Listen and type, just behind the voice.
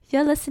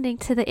You're listening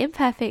to the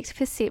Imperfect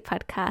Pursuit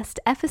podcast,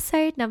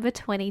 episode number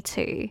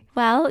 22.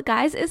 Well,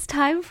 guys, it's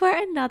time for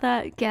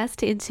another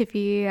guest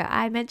interview.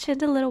 I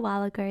mentioned a little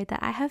while ago that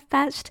I have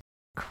batched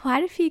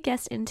quite a few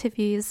guest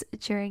interviews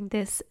during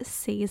this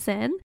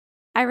season.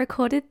 I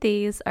recorded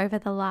these over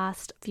the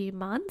last few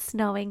months,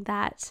 knowing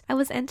that I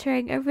was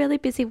entering a really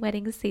busy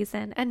wedding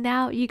season, and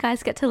now you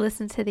guys get to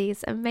listen to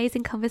these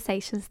amazing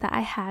conversations that I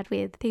had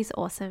with these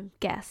awesome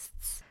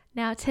guests.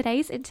 Now,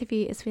 today's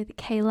interview is with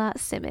Khala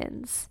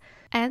Simmons.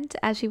 And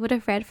as you would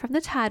have read from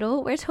the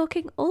title, we're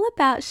talking all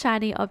about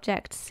shiny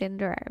object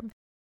syndrome.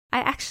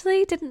 I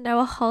actually didn't know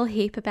a whole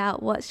heap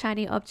about what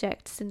shiny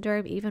object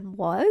syndrome even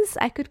was.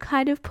 I could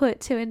kind of put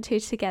two and two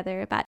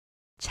together, but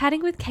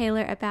chatting with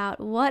Khala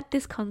about what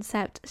this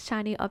concept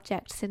shiny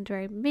object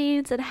syndrome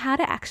means and how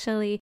to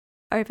actually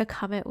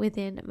overcome it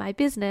within my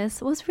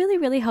business was really,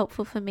 really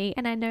helpful for me.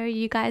 And I know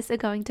you guys are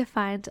going to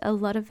find a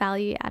lot of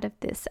value out of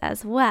this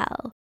as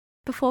well.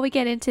 Before we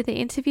get into the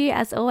interview,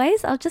 as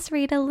always, I'll just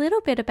read a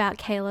little bit about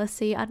Khala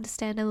so you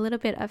understand a little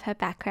bit of her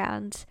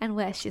background and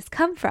where she's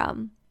come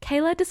from.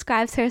 Khala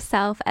describes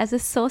herself as a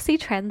saucy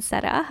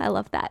trendsetter, I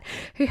love that,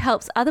 who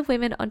helps other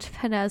women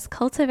entrepreneurs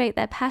cultivate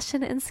their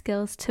passion and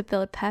skills to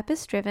build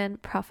purpose-driven,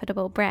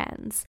 profitable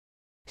brands.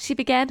 She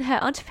began her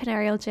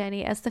entrepreneurial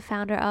journey as the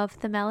founder of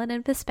The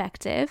Melanin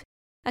Perspective,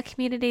 a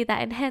community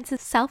that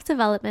enhances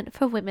self-development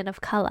for women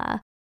of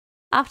color.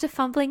 After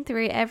fumbling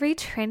through every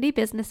trendy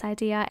business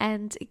idea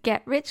and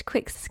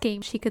get-rich-quick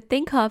scheme she could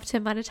think of to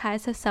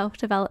monetize her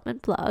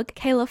self-development blog,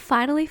 Khala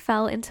finally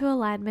fell into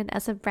alignment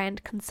as a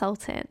brand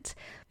consultant.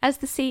 As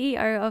the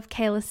CEO of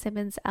Khala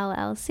Simmons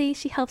LLC,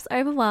 she helps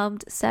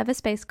overwhelmed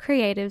service-based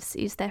creatives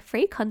use their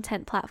free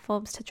content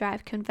platforms to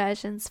drive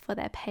conversions for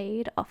their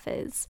paid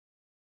offers.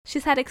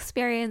 She's had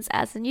experience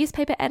as a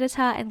newspaper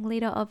editor and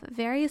leader of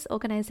various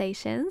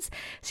organizations.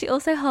 She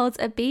also holds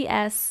a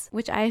BS,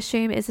 which I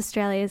assume is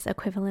Australia's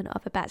equivalent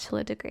of a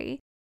bachelor degree,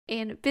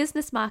 in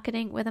business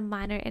marketing with a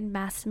minor in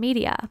mass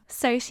media.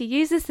 So she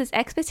uses this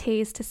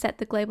expertise to set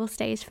the global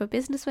stage for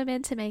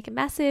businesswomen to make a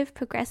massive,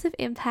 progressive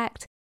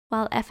impact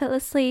while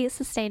effortlessly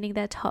sustaining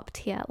their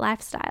top-tier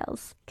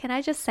lifestyles. Can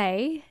I just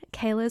say,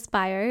 Kayla's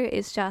bio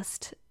is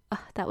just,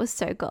 that was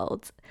so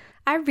gold.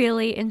 I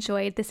really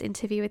enjoyed this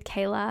interview with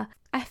Khala.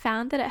 I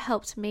found that it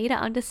helped me to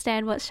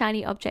understand what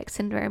shiny object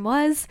syndrome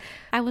was.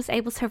 I was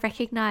able to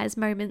recognize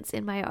moments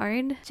in my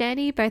own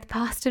journey, both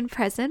past and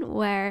present,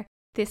 where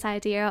this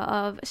idea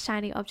of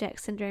shiny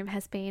object syndrome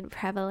has been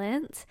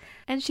prevalent.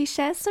 And she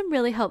shares some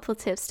really helpful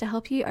tips to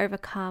help you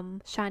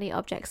overcome shiny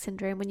object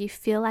syndrome when you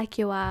feel like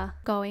you are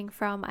going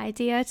from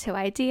idea to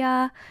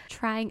idea,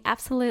 trying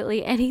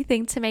absolutely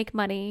anything to make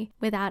money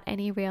without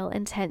any real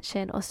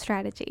intention or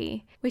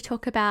strategy. We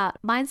talk about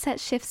mindset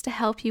shifts to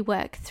help you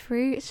work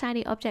through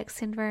shiny object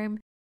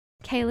syndrome.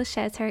 Khala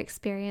shares her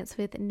experience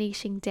with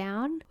niching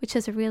down, which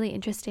is a really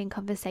interesting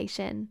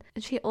conversation.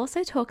 And she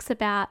also talks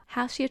about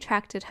how she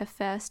attracted her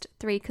first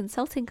 3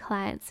 consulting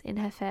clients in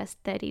her first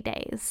 30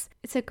 days.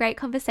 It's a great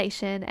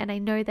conversation, and I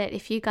know that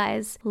if you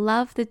guys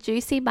love the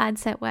juicy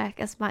mindset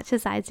work as much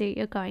as I do,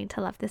 you're going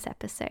to love this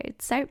episode.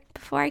 So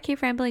before I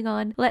keep rambling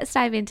on, let's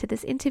dive into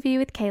this interview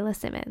with Khala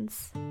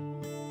Simmons.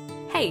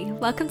 Hey,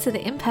 welcome to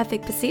the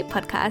Imperfect Pursuit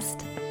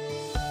podcast.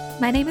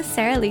 My name is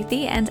Sarah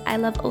Luthi, and I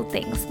love all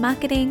things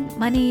marketing,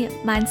 money,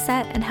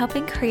 mindset, and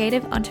helping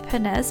creative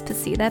entrepreneurs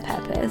pursue their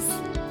purpose.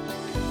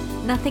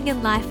 Nothing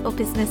in life or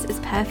business is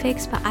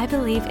perfect, but I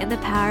believe in the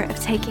power of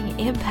taking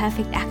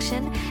imperfect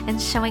action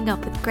and showing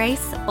up with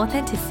grace,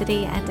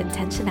 authenticity, and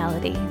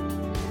intentionality.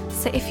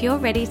 So if you're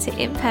ready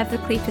to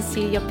imperfectly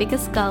pursue your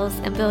biggest goals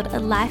and build a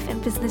life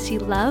and business you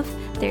love,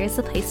 there is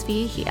a place for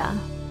you here.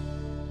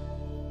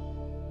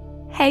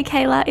 Hey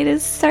Khala, it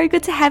is so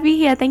good to have you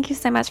here. Thank you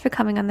so much for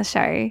coming on the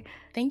show.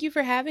 Thank you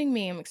for having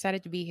me. I'm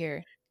excited to be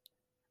here.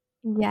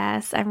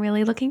 Yes, I'm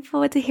really looking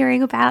forward to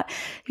hearing about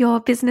your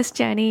business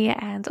journey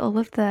and all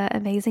of the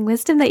amazing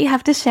wisdom that you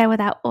have to share with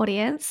our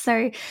audience.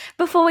 So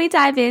before we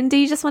dive in, do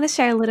you just want to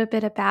share a little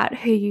bit about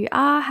who you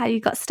are, how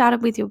you got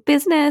started with your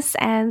business,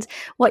 and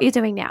what you're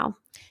doing now?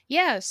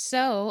 Yeah,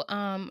 so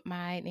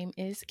my name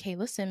is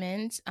Khala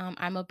Simmons.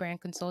 I'm a brand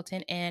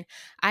consultant, and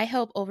I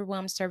help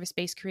overwhelmed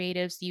service-based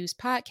creatives use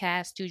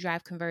podcasts to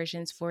drive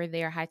conversions for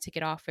their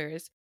high-ticket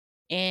offers.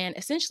 And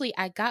essentially,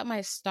 I got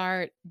my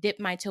start,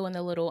 dipped my toe in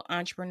the little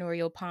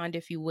entrepreneurial pond,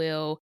 if you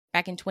will.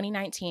 Back in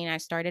 2019, I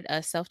started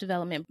a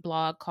self-development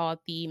blog called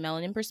The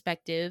Melanin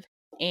Perspective,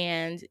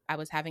 and I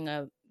was having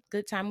a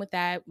good time with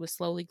that, was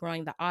slowly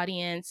growing the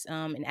audience.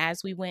 And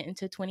as we went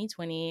into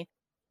 2020,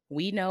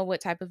 we know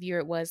what type of year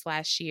it was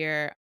last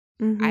year.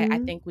 I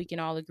think we can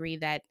all agree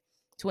that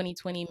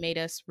 2020 made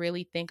us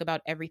really think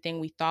about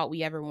everything we thought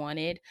we ever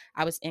wanted.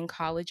 I was in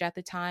college at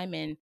the time,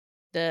 and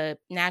the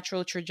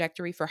natural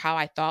trajectory for how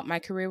I thought my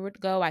career would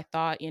go, I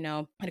thought,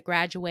 I'd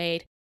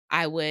graduate,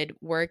 I would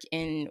work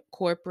in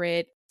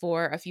corporate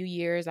for a few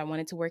years. I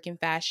wanted to work in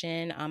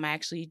fashion. I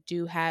actually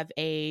do have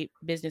a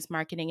business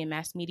marketing and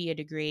mass media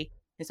degree.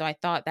 And so I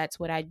thought that's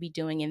what I'd be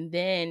doing. And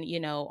then,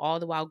 all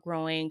the while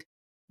growing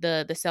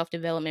the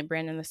self-development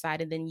brand on the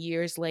side. And then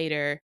years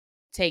later,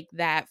 take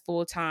that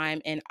full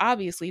time. And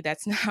obviously,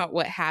 that's not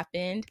what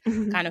happened.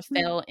 Kind of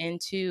fell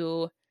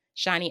into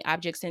shiny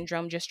object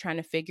syndrome, just trying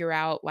to figure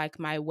out like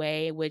my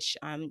way, which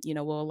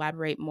we'll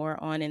elaborate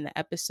more on in the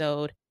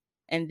episode.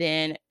 And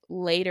then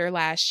later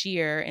last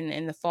year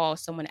in the fall,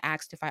 someone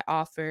asked if I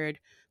offered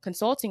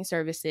consulting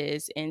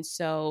services. And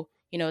so,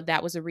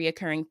 that was a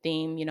reoccurring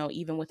theme,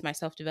 even with my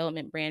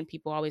self-development brand,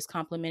 people always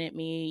complimented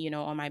me,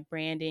 on my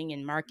branding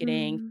and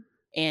marketing. Mm.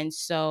 And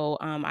so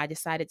I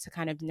decided to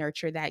kind of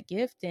nurture that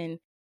gift. And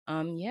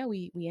yeah,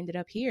 we ended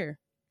up here.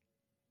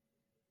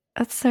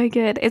 That's so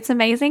good. It's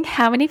amazing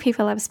how many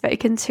people I've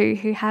spoken to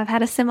who have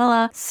had a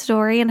similar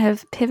story and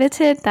have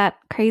pivoted, that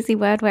crazy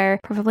word we're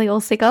probably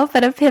all sick of,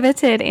 but have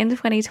pivoted in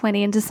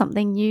 2020 into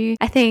something new.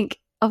 I think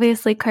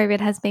obviously COVID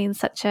has been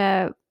such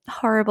a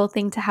horrible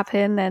thing to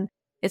happen, and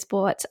it's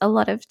brought a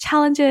lot of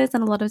challenges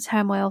and a lot of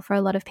turmoil for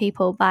a lot of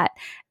people. But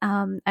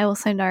I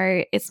also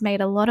know it's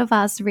made a lot of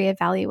us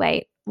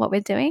reevaluate what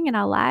we're doing in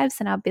our lives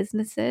and our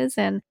businesses.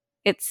 And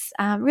it's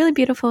really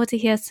beautiful to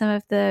hear some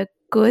of the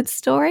good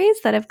stories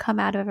that have come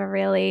out of a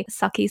really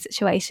sucky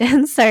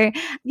situation. So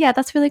yeah,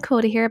 that's really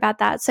cool to hear about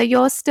that. So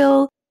you're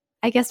still,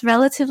 I guess,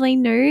 relatively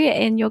new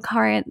in your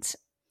current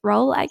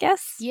role, I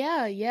guess?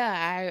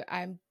 Yeah.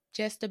 I'm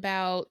just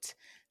about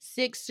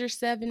 6 or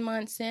 7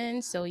 months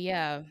in. So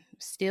yeah,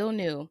 still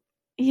new.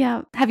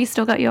 Yeah. Have you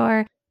still got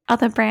your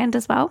other brand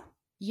as well?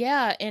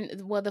 Yeah,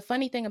 and well, the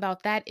funny thing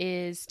about that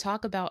is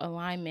talk about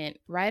alignment.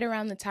 Right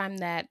around the time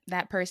that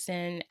that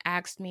person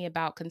asked me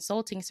about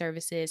consulting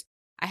services,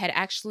 I had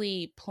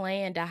actually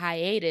planned a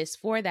hiatus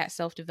for that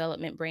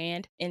self-development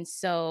brand. And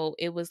so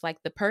it was like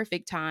the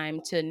perfect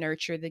time to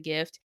nurture the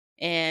gift.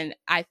 And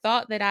I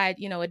thought that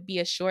it'd be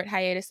a short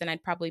hiatus and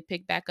I'd probably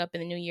pick back up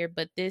in the new year,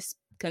 but this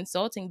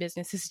consulting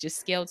business has just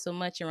scaled so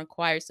much and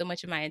requires so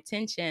much of my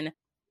attention.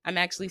 I'm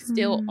actually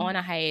still Hmm. on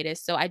a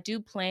hiatus. So I do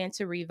plan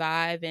to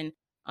revive and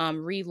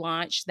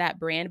relaunch that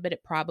brand, but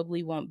it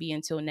probably won't be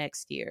until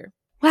next year.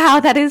 Wow,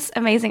 that is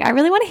amazing. I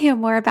really want to hear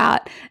more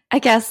about, I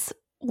guess,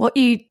 what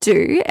you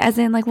do, as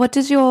in, like, what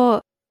does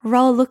your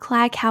role look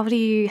like? How do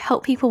you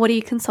help people? What are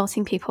you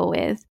consulting people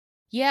with?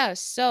 Yeah,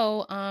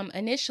 so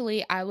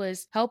initially I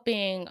was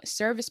helping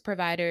service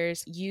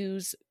providers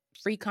use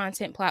free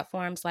content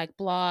platforms like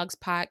blogs,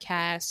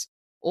 podcasts,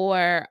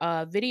 or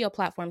video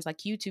platforms like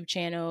YouTube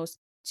channels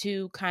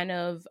to kind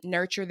of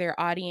nurture their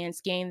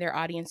audience, gain their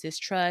audience's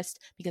trust.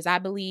 Because I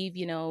believe,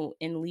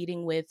 in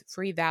leading with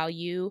free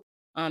value,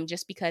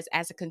 just because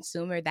as a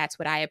consumer, that's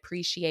what I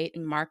appreciate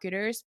in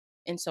marketers.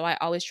 And so I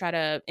always try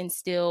to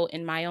instill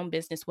in my own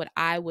business what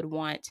I would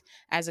want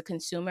as a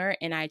consumer.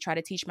 And I try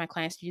to teach my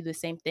clients to do the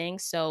same thing.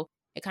 So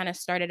it kind of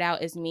started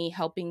out as me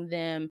helping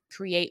them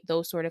create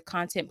those sort of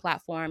content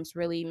platforms,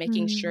 really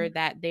making sure Hmm.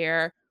 that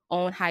their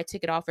own high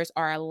ticket offers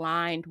are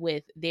aligned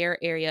with their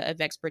area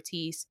of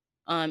expertise.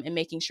 And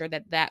making sure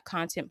that that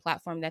content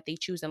platform that they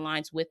choose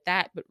aligns with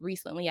that. But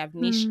recently, I've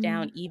niched Hmm.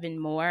 down even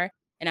more,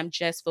 and I'm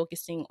just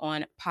focusing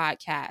on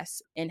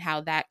podcasts and how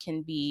that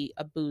can be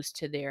a boost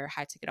to their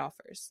high ticket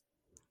offers.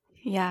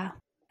 Yeah,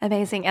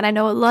 amazing. And I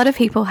know a lot of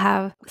people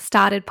have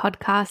started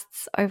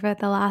podcasts over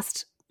the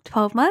last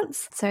 12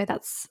 months. So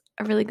that's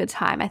a really good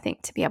time, I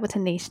think, to be able to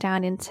niche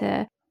down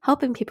into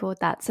helping people with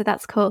that. So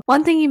that's cool.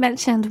 One thing you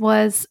mentioned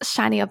was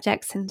shiny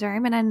object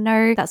syndrome. And I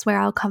know that's where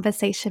our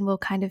conversation will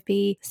kind of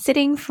be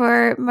sitting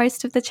for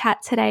most of the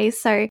chat today.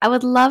 So I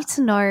would love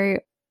to know,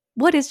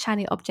 what is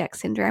shiny object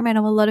syndrome? I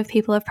know a lot of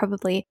people have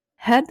probably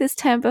heard this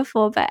term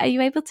before, but are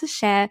you able to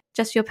share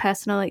just your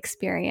personal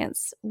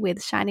experience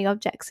with shiny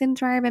object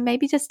syndrome and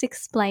maybe just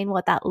explain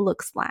what that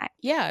looks like?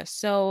 Yeah.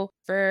 So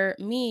for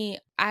me,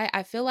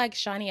 I feel like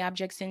shiny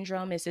object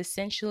syndrome is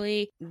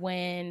essentially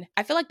when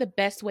I feel like the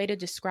best way to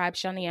describe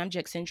shiny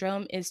object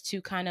syndrome is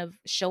to kind of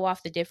show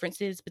off the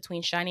differences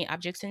between shiny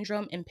object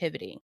syndrome and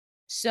pivoting.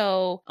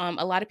 So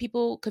a lot of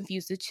people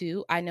confuse the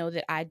two. I know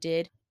that I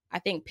did. I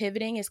think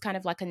pivoting is kind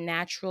of like a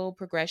natural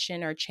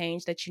progression or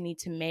change that you need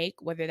to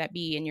make, whether that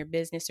be in your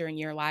business or in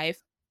your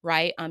life,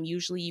 right?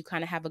 Usually you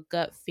kind of have a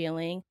gut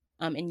feeling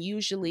and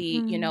usually,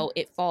 Hmm.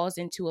 it falls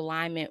into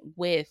alignment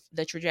with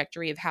the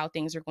trajectory of how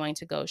things are going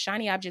to go.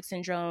 Shiny object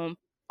syndrome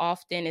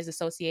often is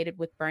associated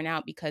with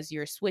burnout because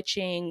you're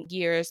switching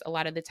gears a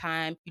lot of the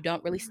time. You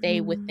don't really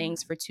stay with Hmm.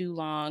 things for too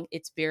long.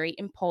 It's very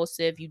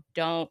impulsive.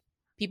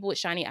 People with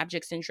shiny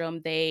object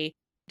syndrome, they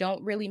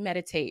don't really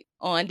meditate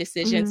on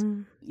decisions,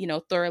 Hmm.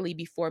 thoroughly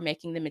before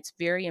making them. It's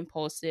very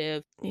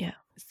impulsive. Yeah.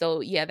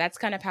 So, yeah, that's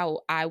kind of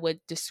how I would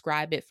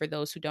describe it for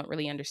those who don't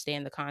really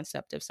understand the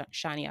concept of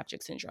shiny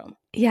object syndrome.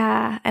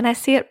 Yeah. And I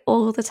see it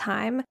all the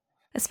time,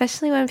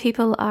 especially when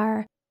people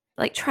are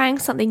like trying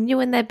something new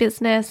in their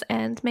business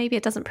and maybe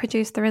it doesn't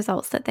produce the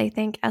results that they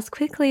think as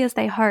quickly as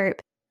they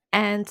hope.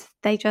 And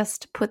they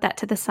just put that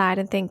to the side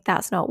and think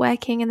that's not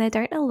working. And they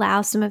don't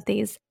allow some of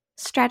these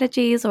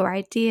strategies or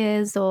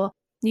ideas or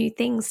new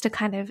things to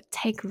kind of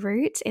take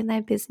root in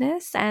their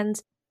business. And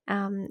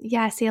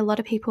yeah, I see a lot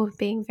of people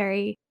being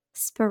very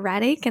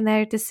sporadic in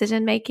their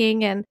decision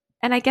making. And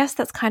I guess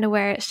that's kind of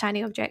where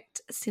shiny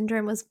object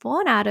syndrome was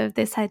born out of,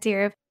 this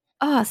idea of,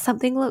 oh,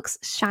 something looks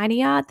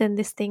shinier than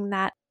this thing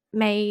that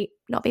may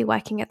not be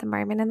working at the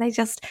moment, and they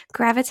just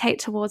gravitate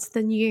towards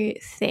the new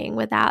thing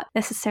without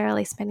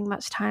necessarily spending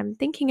much time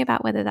thinking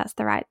about whether that's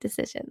the right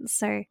decision.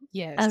 So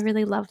I Yes.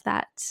 really love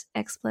that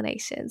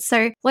explanation.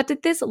 So what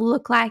did this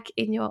look like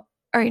in your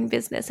own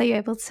business? Are you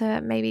able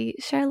to maybe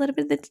share a little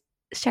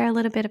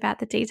bit about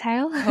the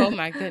detail? Oh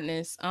my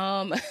goodness.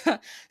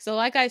 So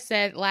like I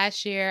said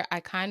last year, I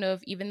kind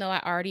of, even though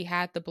I already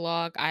had the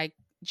blog,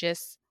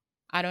 just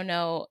I don't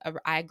know,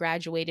 I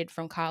graduated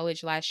from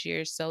college last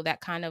year, so that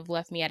kind of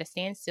left me at a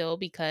standstill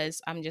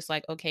because I'm just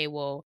like, okay,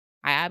 well,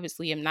 I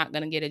obviously am not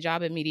going to get a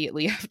job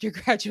immediately after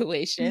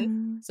graduation.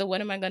 Mm, So what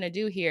am I going to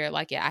do here?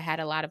 Like, yeah, I had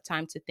a lot of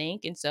time to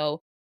think, and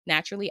so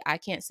naturally I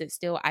can't sit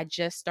still. I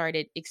just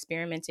started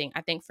experimenting.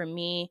 I think for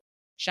me,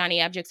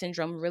 shiny object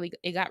syndrome really,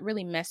 it got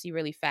really messy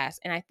really fast.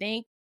 And I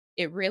think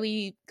it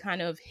really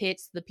kind of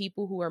hits the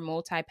people who are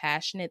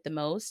multi-passionate the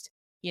most.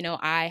 You know,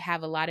 I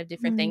have a lot of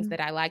different things mm, that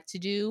I like to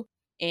do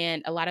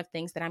and a lot of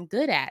things that I'm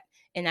good at.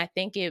 And I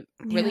think it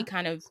really yeah.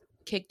 kind of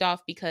kicked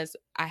off because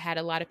I had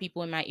a lot of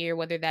people in my ear,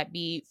 whether that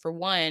be, for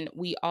one,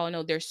 we all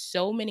know there's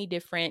so many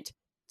different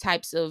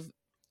types of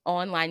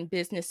online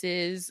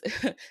businesses,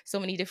 so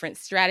many different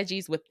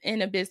strategies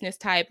within a business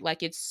type.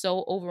 Like, it's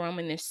so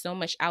overwhelming. There's so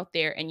much out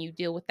there, and you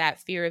deal with that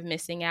fear of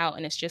missing out.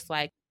 And it's just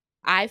like,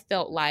 I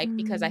felt like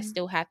because I Mm,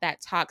 still had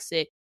that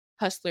toxic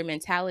hustler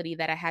mentality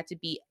that I had to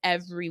be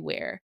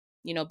everywhere,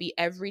 you know, be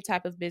every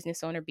type of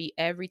business owner, be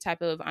every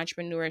type of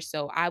entrepreneur.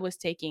 So I was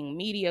taking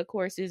media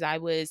courses. I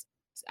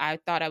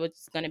thought I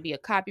was going to be a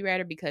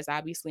copywriter because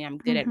obviously I'm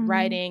good at mhm.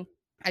 writing.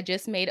 I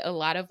just made a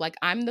lot of, like,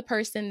 I'm the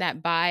person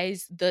that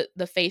buys the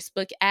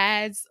Facebook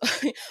ads.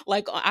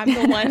 Like, I'm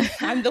the one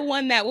I'm the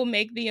one that will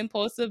make the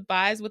impulsive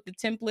buys with the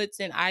templates,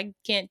 and I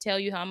can't tell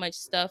you how much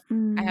stuff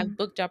I have Mm,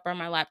 booked up on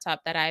my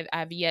laptop that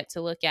I've yet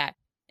to look at.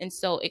 And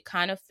so it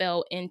kind of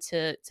fell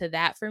into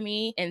that for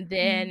me. And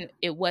mm, then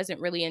it wasn't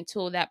really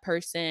until that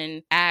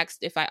person asked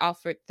if I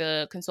offered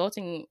the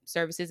consulting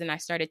services and I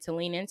started to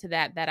lean into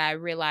that that I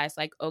realized,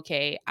 like,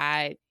 okay,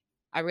 I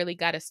really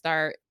got to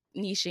start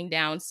niching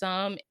down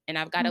some, and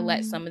I've got to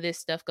let mm, some of this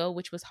stuff go,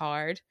 which was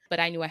hard, but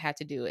I knew I had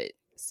to do it.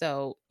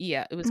 So,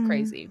 yeah, it was mm.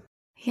 crazy.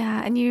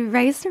 Yeah, and you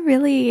raised a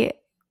really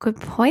good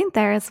point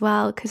there as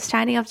well, because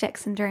shiny object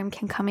syndrome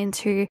can come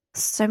into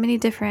so many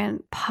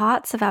different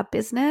parts of our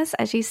business,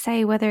 as you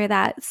say, whether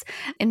that's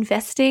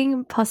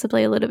investing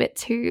possibly a little bit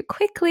too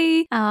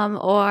quickly,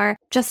 or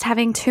just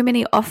having too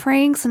many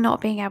offerings and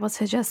not being able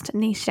to just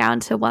niche down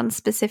to one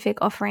specific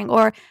offering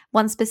or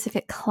one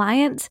specific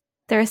client.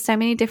 There are so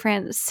many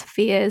different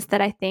spheres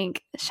that I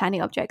think shiny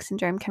object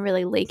syndrome can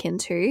really leak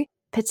into,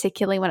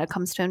 particularly when it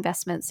comes to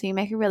investments. So you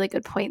make a really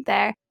good point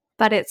there.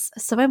 But it's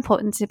so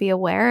important to be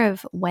aware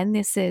of when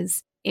this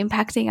is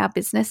impacting our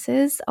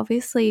businesses.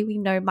 Obviously, we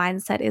know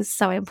mindset is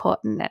so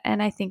important.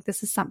 And I think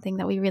this is something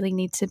that we really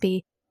need to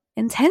be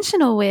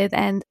intentional with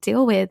and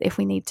deal with if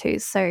we need to.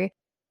 So,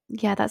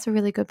 yeah, that's a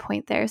really good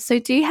point there. So,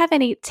 do you have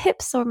any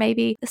tips or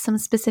maybe some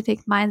specific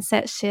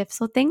mindset shifts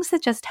or things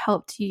that just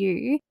helped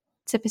you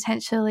to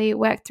potentially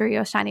work through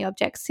your shiny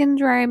object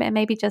syndrome and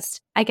maybe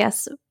just, I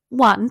guess,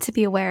 one, to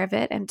be aware of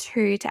it, and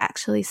two, to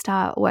actually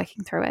start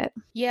working through it?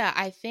 Yeah,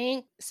 I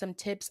think some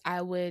tips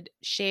I would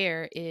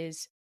share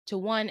is to,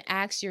 one,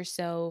 ask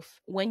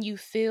yourself when you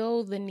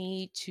feel the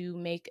need to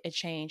make a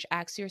change,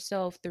 ask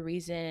yourself the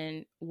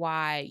reason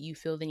why you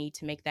feel the need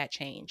to make that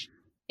change.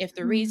 If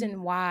the Mm,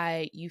 reason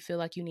why you feel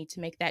like you need to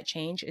make that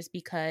change is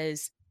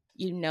because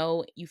you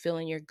know, you feel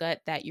in your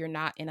gut that you're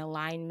not in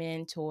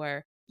alignment,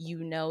 or you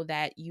know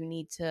that you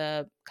need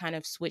to kind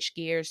of switch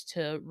gears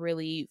to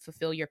really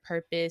fulfill your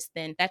purpose,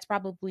 then that's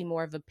probably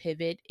more of a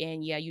pivot.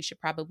 And yeah, you should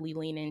probably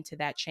lean into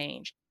that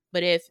change.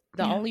 But if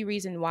the yeah. only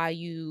reason why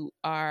you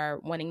are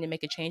wanting to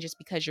make a change is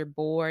because you're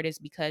bored, is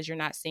because you're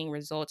not seeing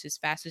results as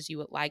fast as you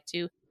would like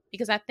to,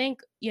 because I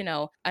think, you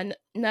know,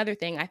 another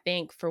thing, I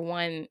think, for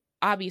one,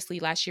 obviously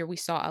last year we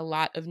saw a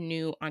lot of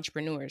new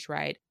entrepreneurs,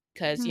 right?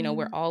 Because, you know,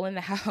 we're Mm, all in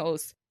the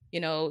house. You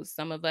know,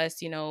 some of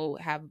us, you know,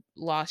 have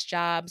lost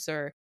jobs,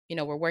 or, you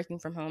know, we're working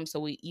from home. So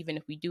we, even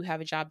if we do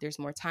have a job, there's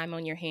more time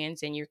on your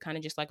hands, and you're kind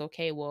of just like,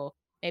 okay, well,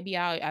 maybe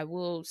I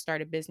will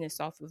start a business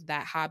off of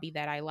that hobby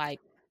that I like.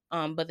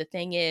 But the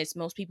thing is,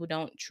 most people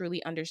don't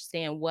truly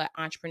understand what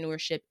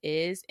entrepreneurship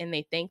is, and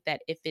they think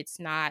that if it's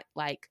not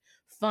like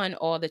fun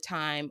all the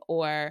time,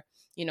 or,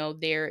 you know,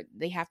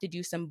 they have to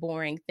do some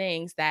boring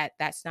things, that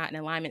that's not in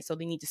alignment, so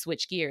they need to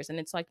switch gears. And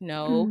it's like,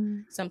 no,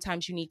 mm,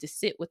 sometimes you need to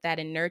sit with that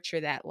and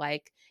nurture that.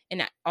 Like,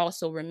 and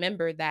also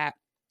remember that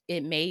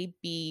it may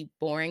be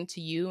boring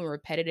to you and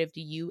repetitive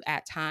to you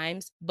at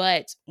times,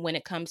 but when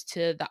it comes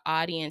to the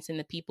audience and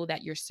the people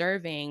that you're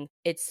serving,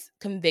 it's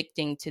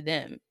convicting to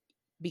them,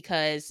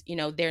 because, you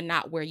know, they're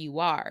not where you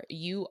are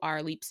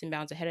leaps and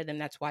bounds ahead of them.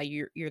 That's why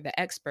you're the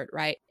expert,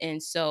 right?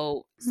 And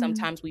so mm.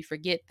 sometimes we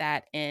forget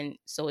that. And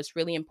so it's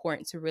really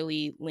important to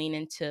really lean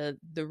into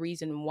the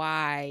reason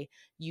why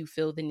you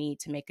feel the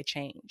need to make a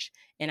change.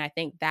 And I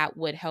think that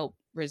would help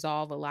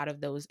resolve a lot of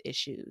those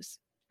issues.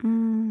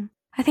 Mm.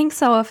 I think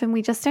so often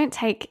we just don't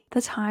take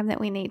the time that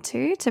we need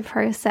to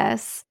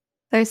process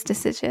those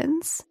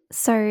decisions.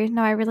 So,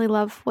 no, I really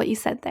love what you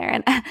said there.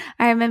 And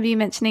I remember you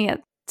mentioning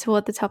it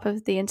toward the top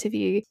of the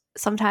interview.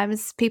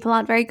 Sometimes people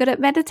aren't very good at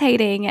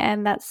meditating,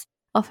 and that's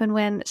often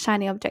when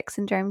shiny object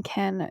syndrome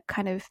can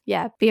kind of,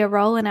 be a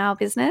role in our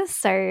business.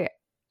 So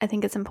I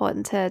think it's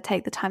important to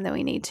take the time that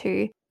we need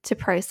to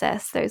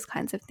process those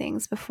kinds of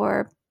things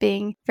before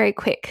being very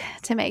quick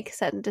to make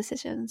certain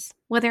decisions.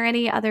 Were there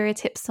any other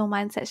tips or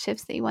mindset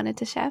shifts that you wanted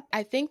to share?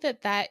 I think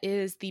that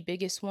is the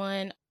biggest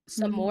one.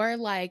 Some more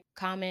like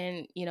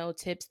common,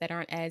 tips that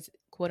aren't as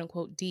quote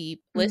unquote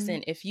deep.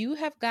 Listen, if you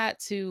have got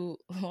to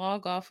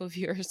log off of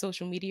your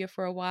social media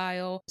for a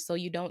while so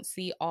you don't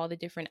see all the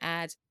different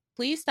ads,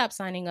 please stop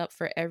signing up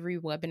for every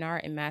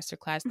webinar and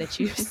masterclass that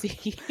you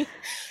see.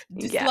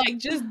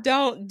 Just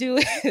don't do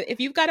it. If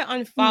you've got to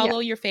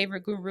unfollow your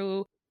favorite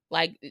guru,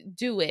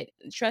 do it.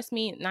 Trust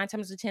me, 9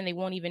 times out of 10, they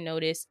won't even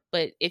notice.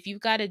 But if you've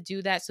got to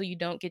do that so you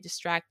don't get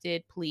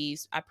distracted,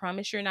 please, I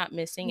promise you're not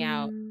missing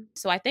out.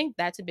 So I think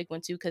that's a big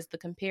one too, because the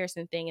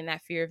comparison thing and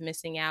that fear of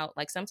missing out,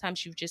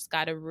 sometimes you've just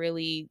got to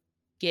really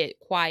get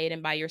quiet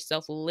and by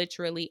yourself,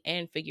 literally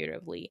and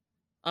figuratively.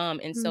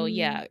 And so,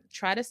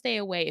 try to stay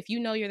away. If you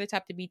know you're the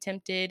type to be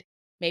tempted,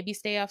 maybe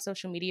stay off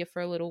social media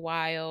for a little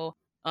while.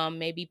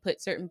 Maybe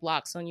put certain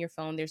blocks on your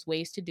phone. There's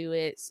ways to do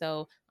it.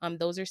 So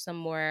those are some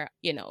more,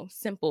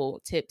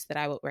 simple tips that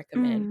I would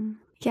recommend.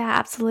 Yeah,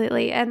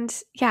 absolutely. And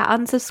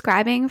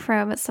unsubscribing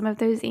from some of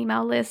those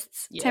email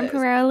lists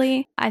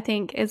temporarily, I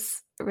think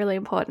is really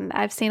important.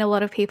 I've seen a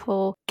lot of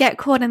people get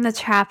caught in the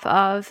trap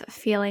of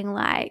feeling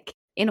like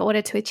in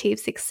order to achieve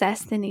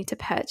success, they need to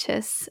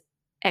purchase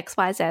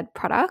XYZ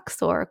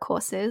products or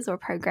courses or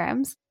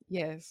programs.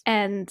 Yes.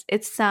 And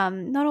it's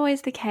not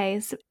always the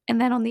case.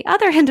 And then on the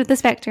other end of the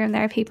spectrum,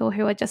 there are people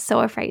who are just so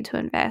afraid to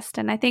invest.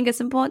 And I think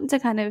it's important to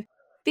kind of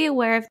be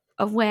aware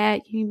of where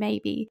you may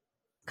be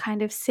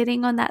kind of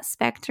sitting on that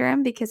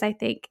spectrum, because I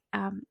think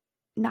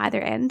neither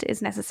end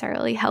is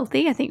necessarily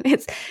healthy. I think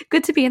it's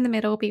good to be in the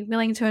middle, be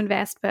willing to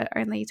invest, but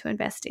only to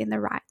invest in the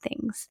right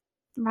things,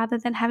 rather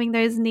than having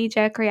those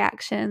knee-jerk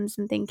reactions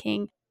and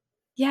thinking,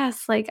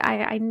 yes,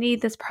 I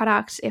need this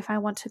product if I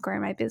want to grow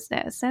my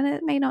business. And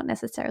it may not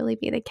necessarily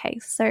be the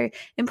case. So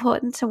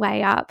important to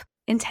weigh up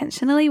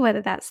intentionally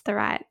whether that's the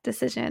right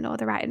decision or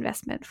the right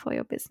investment for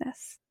your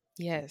business.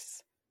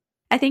 Yes.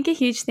 I think a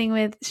huge thing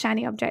with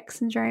shiny object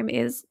syndrome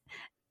is,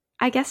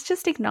 I guess,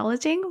 just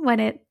acknowledging when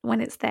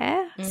it's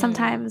there.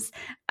 Sometimes,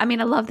 I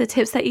love the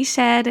tips that you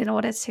shared in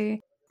order to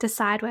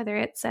decide whether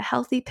it's a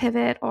healthy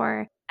pivot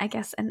or, I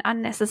guess, an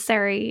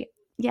unnecessary,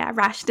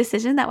 rash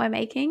decision that we're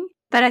making.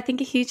 But I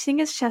think a huge thing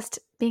is just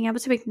being able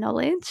to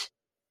acknowledge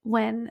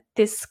when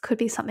this could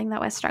be something that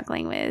we're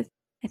struggling with.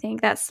 I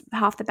think that's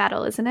half the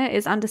battle, isn't it?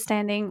 Is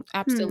understanding,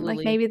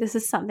 absolutely, maybe this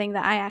is something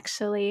that I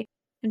actually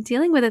am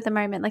dealing with at the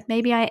moment.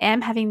 Maybe I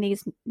am having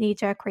these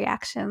knee-jerk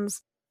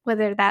reactions,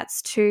 whether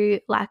that's to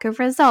lack of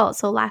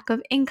results or lack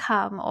of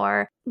income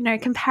or,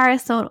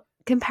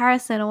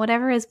 comparison or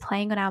whatever is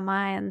playing on our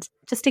mind.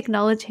 Just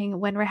acknowledging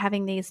when we're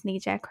having these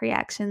knee-jerk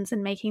reactions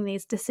and making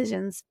these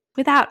decisions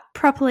without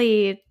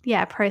properly,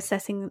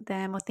 processing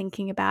them or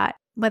thinking about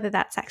whether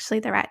that's actually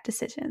the right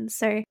decision.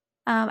 So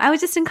I would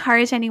just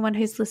encourage anyone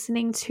who's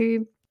listening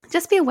to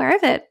just be aware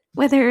of it,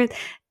 whether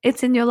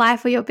it's in your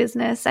life or your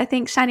business. I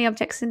think shiny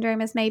object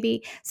syndrome is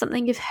maybe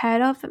something you've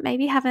heard of, but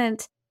maybe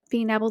haven't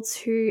been able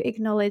to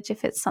acknowledge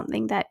if it's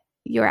something that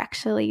you're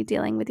actually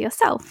dealing with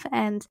yourself.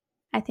 And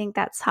I think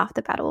that's half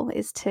the battle,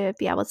 is to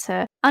be able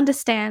to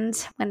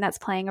understand when that's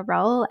playing a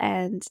role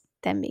and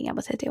then being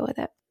able to deal with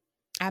it.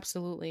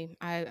 Absolutely.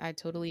 I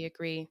totally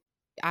agree.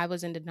 I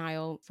was in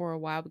denial for a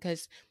while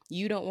because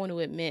you don't want to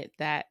admit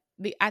that.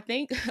 I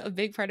think a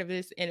big part of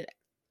this, and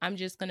I'm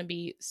just going to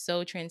be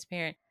so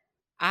transparent,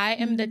 I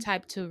am the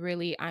type to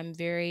really, I'm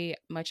very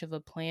much of a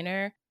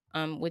planner,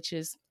 which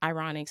is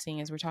ironic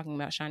seeing as we're talking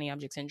about shiny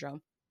object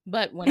syndrome.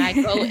 But when I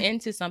go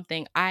into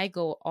something, I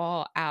go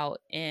all out.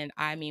 And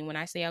when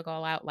I say I go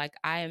all out,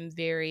 I am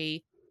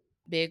very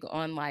big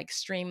on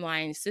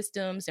streamlined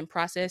systems and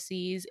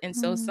processes. And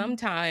so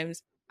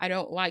sometimes I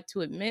don't like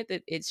to admit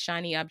that it's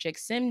shiny object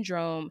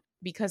syndrome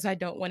because I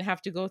don't want to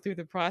have to go through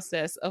the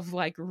process of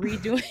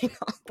redoing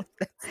all of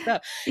that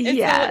stuff. And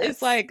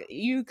so it's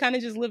you kind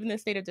of just live in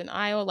this state of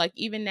denial.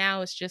 Even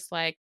now it's just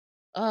oh,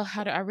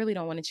 I really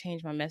don't want to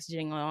change my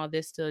messaging on all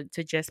this to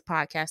just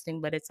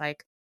podcasting, but it's I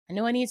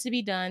know it needs to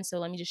be done, so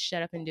let me just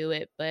shut up and do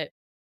it. But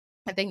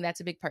I think that's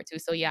a big part too.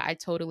 So yeah, I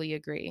totally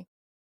agree.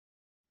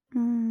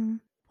 Well,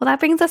 that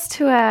brings us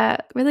to a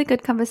really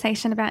good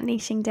conversation about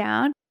niching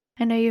down.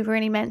 I know you've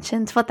already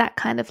mentioned what that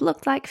kind of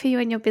looked like for you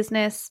in your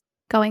business,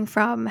 going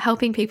from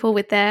helping people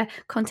with their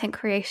content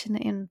creation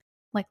in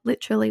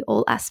literally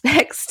all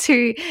aspects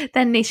to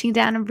then niching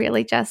down and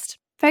really just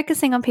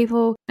focusing on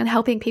people and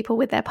helping people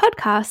with their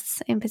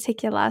podcasts in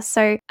particular.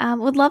 So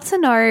would love to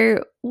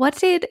know, what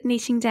did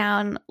niching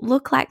down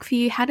look like for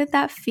you? How did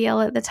that feel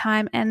at the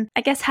time? And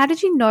I guess, how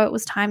did you know it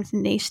was time to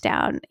niche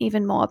down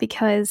even more?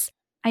 Because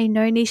I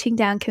know niching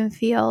down can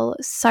feel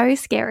so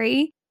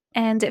scary.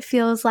 And it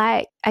feels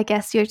like, I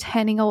guess, you're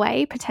turning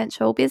away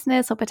potential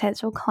business or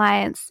potential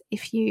clients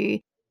if you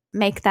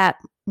make that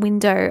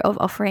window of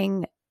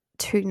offering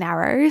too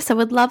narrow. So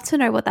would love to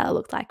know what that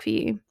looked like for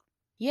you.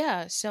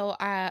 Yeah, so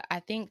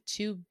I think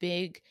two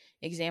big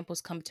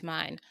examples come to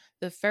mind.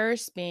 The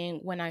first being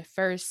when I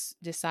first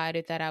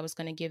decided that I was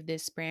going to give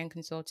this brand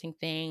consulting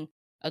thing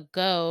a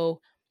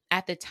go.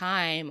 At the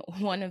time,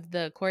 one of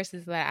the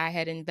courses that I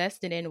had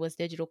invested in was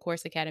Digital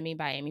Course Academy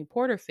by Amy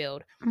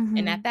Porterfield. And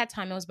Mm-hmm. at that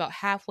time, it was about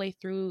halfway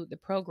through the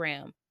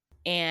program.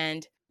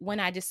 And when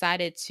I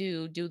decided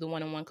to do the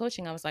one-on-one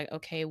coaching, I was like,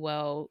 okay,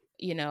 well,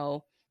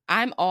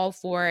 I'm all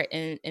for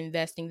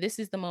investing. This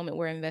is the moment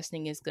where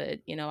investing is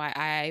good.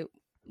 I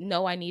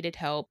know I needed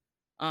help.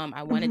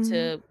 I wanted Mm-hmm.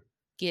 to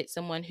get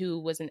someone who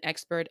was an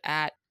expert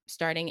at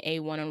starting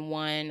a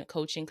one-on-one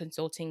coaching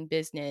consulting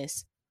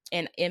business.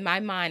 And in my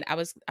mind, I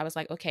was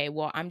like, okay,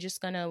 well, I'm just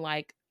gonna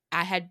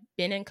I had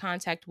been in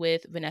contact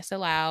with Vanessa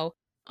Lau,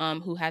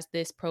 who has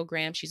this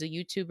program. She's a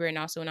YouTuber and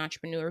also an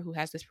entrepreneur who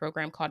has this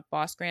program called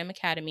Boss Graham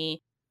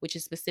Academy, which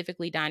is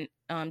specifically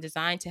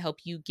designed to help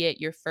you get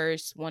your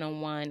first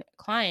one-on-one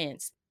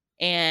clients.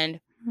 And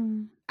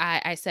Mm-hmm.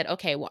 I said,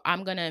 okay, well,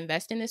 I'm going to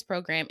invest in this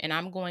program and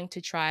I'm going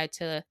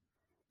to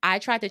I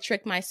tried to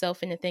trick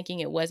myself into thinking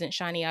it wasn't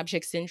shiny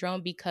object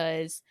syndrome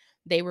because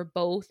they were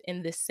both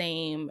in the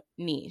same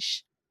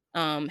niche.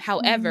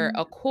 However,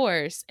 a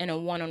course and a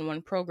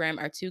one-on-one program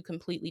are two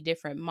completely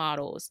different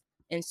models.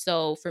 And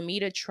so for me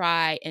to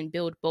try and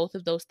build both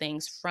of those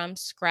things from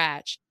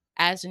scratch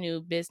as a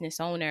new business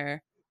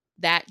owner,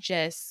 that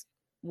just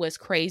was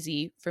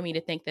crazy for me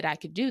to think that I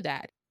could do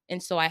that.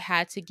 And so I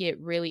had to get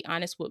really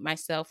honest with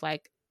myself,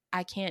 like,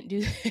 I can't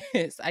do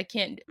this. I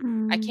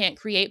Mm-hmm. can't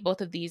create both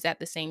of these at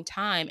the same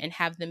time and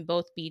have them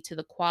both be to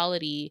the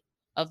quality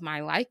of my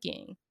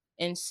liking.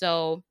 And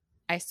so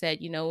I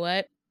said, you know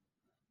what?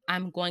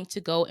 I'm going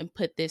to go and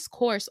put this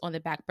course on the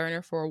back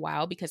burner for a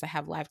while because I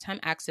have lifetime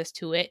access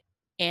to it.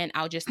 And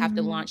I'll just have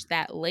to Mm-hmm. launch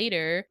that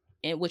later,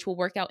 and which will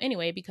work out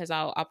anyway because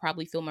I'll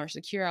probably feel more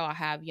secure. I'll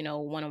have,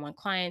 one-on-one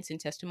clients and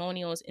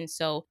testimonials. And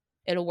so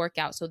it'll work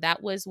out. So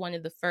that was one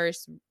of the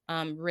first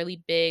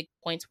really big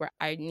points where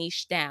I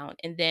niched down.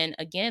 And then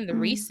again, the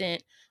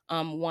recent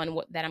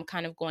that I'm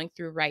kind of going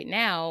through right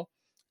now,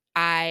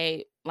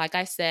 like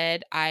I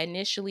said, I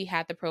initially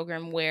had the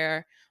program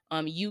where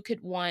you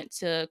could want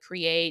to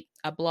create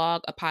a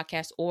blog, a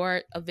podcast,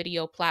 or a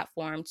video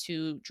platform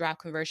to drive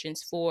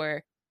conversions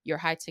for your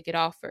high ticket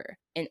offer.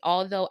 And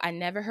although I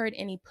never heard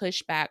any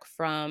pushback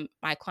from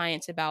my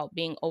clients about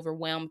being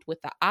overwhelmed with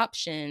the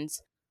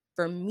options,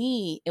 for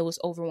me, it was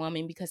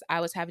overwhelming because I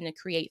was having to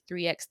create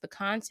 3x the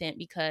content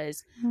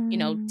because,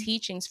 Mm-hmm.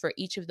 teachings for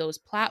each of those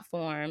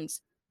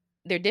platforms,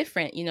 they're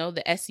different.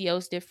 The SEO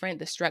is different,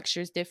 the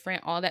structure is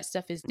different, all that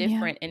stuff is Yeah.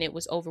 different, and it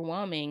was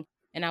overwhelming.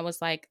 And I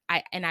was like,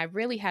 I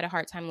really had a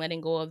hard time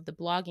letting go of the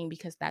blogging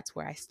because that's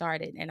where I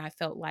started, and I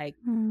felt like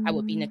I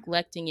would be Mm-hmm.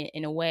 neglecting it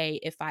in a way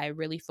if I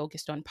really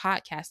focused on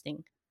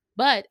podcasting.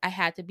 But I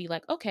had to be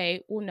like,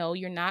 okay, well, no,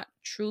 you're not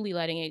truly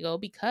letting it go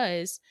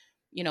because,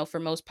 for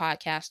most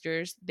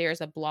podcasters,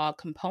 there's a blog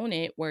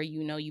component where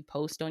you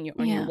post on your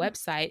Yeah.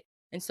 website,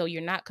 and so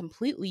you're not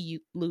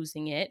completely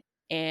losing it.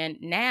 And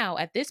now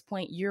at this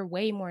point, you're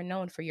way more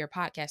known for your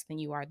podcast than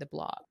you are the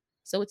blog.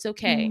 So it's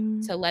okay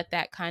Mm-hmm. to let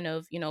that kind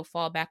of,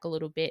 fall back a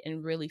little bit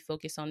and really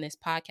focus on this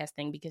podcast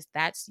thing because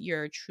that's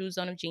your true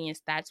zone of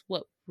genius. That's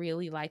what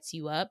really lights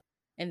you up.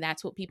 And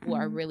that's what people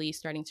are really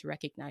starting to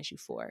recognize you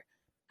for.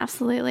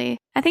 Absolutely.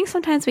 I think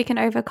sometimes we can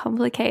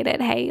overcomplicate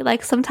it. Hey,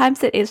 like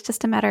sometimes it is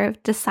just a matter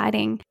of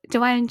deciding,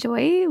 do I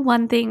enjoy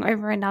one thing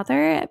over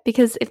another?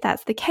 Because if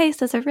that's the case,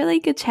 there's a really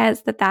good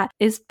chance that that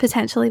is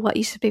potentially what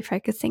you should be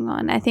focusing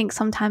on. I think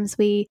sometimes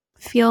we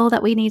feel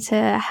that we need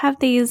to have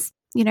these,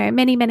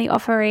 many, many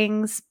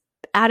offerings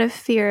out of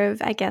fear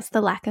of, I guess, the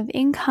lack of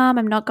income.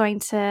 I'm not going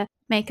to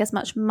make as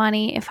much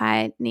money if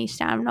I niche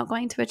down. I'm not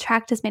going to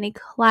attract as many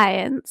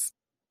clients.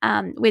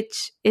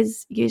 Which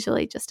is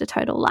usually just a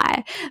total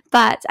lie.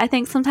 But I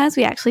think sometimes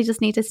we actually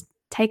just need to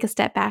take a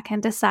step back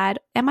and decide,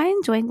 am I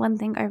enjoying one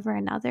thing over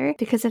another?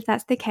 Because if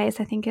that's the case,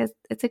 I think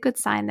it's a good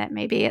sign that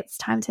maybe it's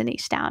time to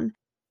niche down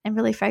and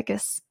really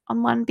focus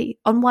on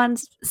one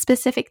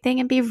specific thing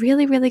and be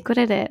really, really good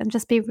at it and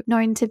just be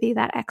known to be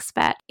that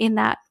expert in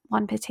that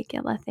one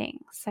particular thing.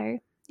 So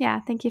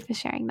yeah, thank you for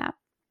sharing that.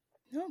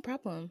 No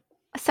problem.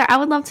 So I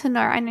would love to know,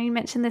 I know you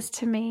mentioned this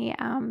to me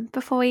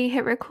before we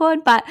hit record,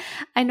 but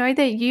I know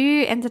that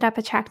you ended up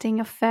attracting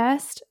your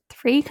first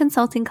 3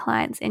 consulting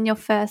clients in your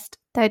first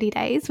 30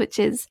 days, which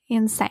is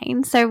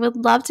insane. So would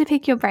love to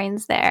pick your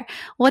brains there.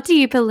 What do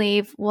you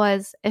believe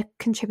was a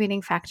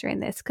contributing factor in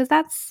this? Because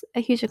that's a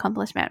huge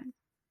accomplishment.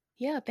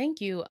 Yeah, thank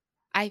you.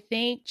 I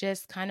think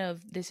just kind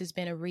of this has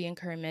been a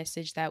reoccurring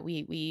message that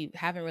we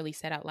haven't really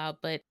said out loud,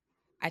 but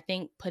I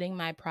think putting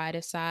my pride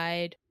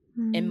aside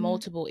in Mm,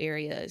 multiple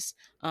areas.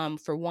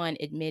 For one,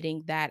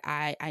 admitting that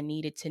I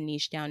needed to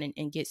niche down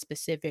and get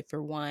specific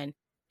for one.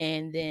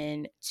 And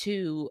then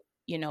two,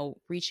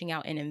 reaching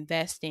out and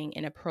investing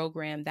in a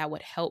program that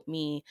would help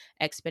me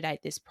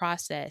expedite this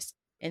process.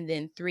 And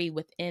then 3,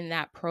 within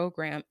that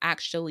program,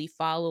 actually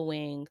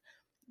following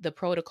the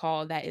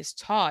protocol that is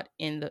taught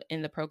in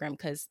the program.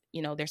 Because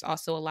there's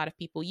also a lot of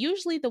people,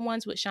 usually the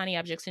ones with shiny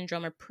object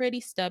syndrome, are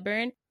pretty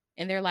stubborn,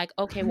 and they're like,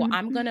 okay, well,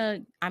 I'm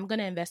gonna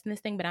invest in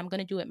this thing, but I'm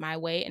gonna do it my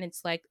way. And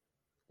it's like,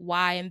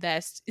 why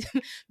invest?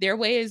 Their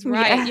way is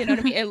right. Yeah. You know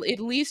what I mean? At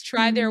least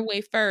try their Mm.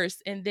 way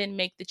first and then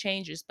make the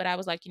changes. But I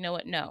was like, you know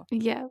what? No,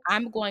 Yeah.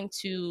 I'm going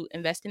to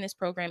invest in this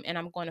program, and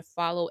I'm going to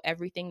follow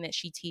everything that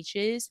she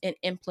teaches and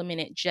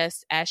implement it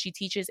just as she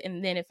teaches.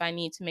 And then if I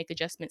need to make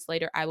adjustments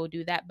later, I will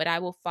do that. But I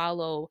will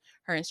follow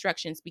her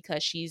instructions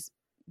because she's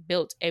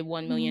built a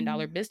 $1 million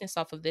Mm. business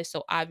off of this.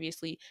 So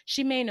obviously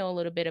she may know a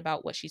little bit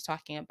about what she's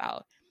talking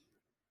about.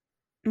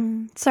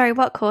 Mm. Sorry,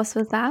 what course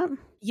was that?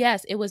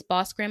 Yes, it was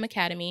Boss Graham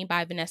Academy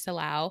by Vanessa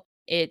Lau.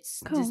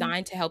 It's Cool.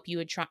 designed to help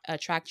you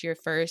attract your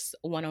first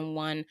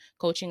one-on-one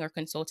coaching or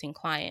consulting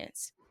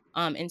clients.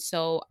 And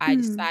so I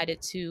Mm.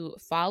 decided to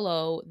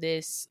follow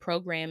this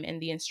program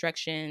and the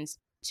instructions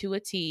to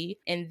a T.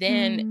 And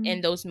then in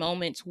Mm. those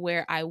moments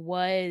where I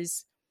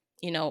was,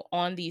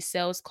 on these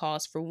sales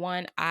calls, for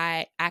one,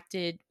 I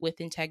acted with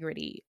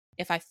integrity.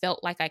 If I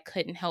felt like I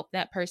couldn't help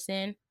that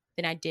person,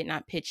 then I did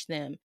not pitch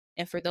them.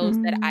 And for those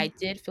that I Mm.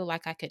 did feel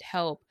like I could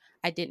help,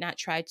 I did not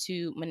try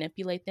to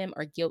manipulate them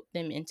or guilt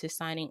them into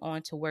signing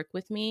on to work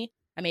with me.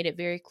 I made it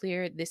very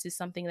clear, this is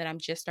something that I'm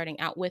just starting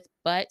out with,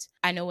 but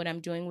I know what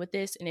I'm doing with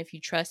this. And if you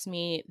trust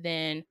me,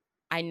 then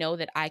I know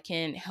that I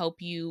can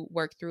help you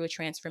work through a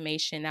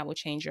transformation that will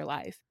change your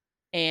life.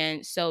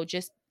 And so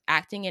just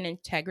acting in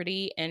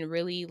integrity and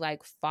really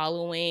like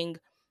following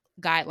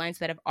guidelines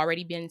that have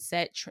already been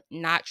set,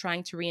 not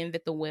trying to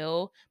reinvent the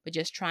wheel, but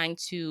just trying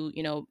to,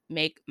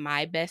 make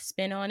my best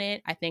spin on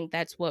it. I think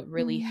that's what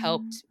really Mm.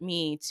 helped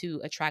me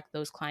to attract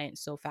those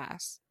clients so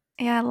fast.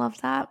 Yeah, I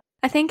love that.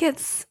 I think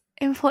it's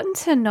important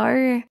to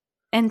know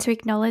and to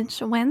acknowledge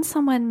when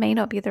someone may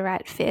not be the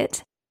right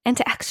fit and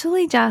to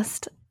actually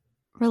just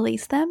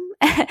release them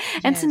and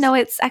to Yes. know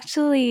it's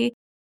actually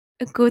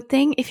a good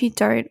thing if you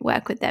don't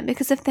work with them,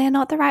 because if they're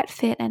not the right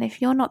fit and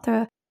if you're not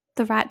the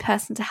right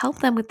person to help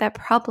them with their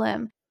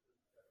problem,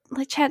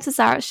 like chances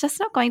are it's just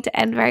not going to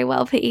end very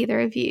well for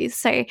either of you.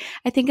 So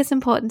I think it's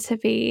important to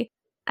be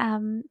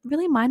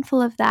really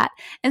mindful of that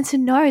and to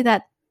know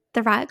that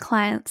the right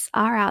clients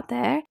are out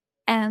there.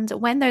 And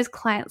when those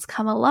clients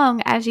come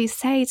along, as you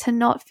say, to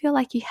not feel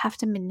like you have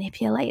to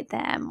manipulate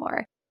them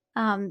or,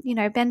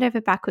 bend over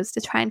backwards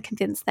to try and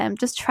convince them,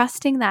 just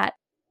trusting that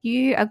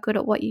you are good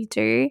at what you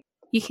do.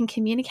 You can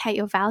communicate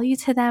your value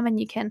to them and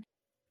you can,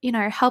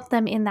 help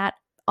them in that,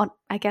 on,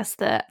 I guess,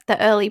 the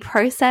early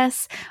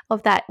process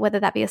of that, whether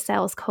that be a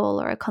sales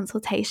call or a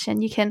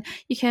consultation. You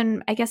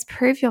can I guess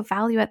prove your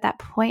value at that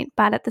point,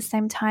 but at the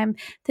same time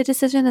the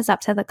decision is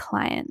up to the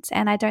client.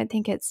 And I don't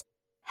think it's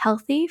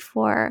healthy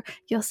for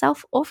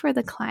yourself or for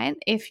the client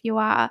if you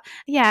are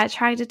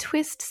trying to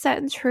twist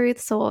certain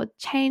truths or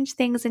change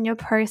things in your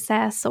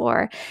process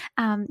or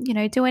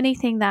do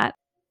anything that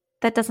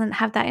doesn't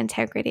have that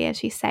integrity,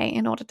 as you say,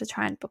 in order to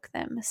try and book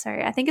them. So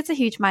I think it's a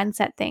huge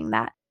mindset thing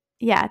that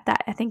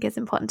I think is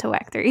important to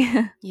work through.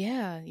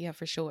 Yeah, yeah,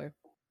 for sure.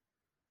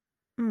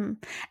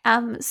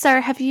 Mm.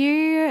 So have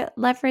you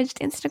leveraged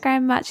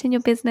Instagram much in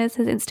your business?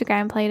 Has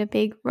Instagram played a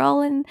big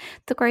role in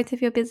the growth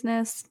of your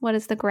business? What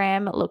does the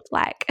gram look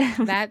like?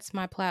 That's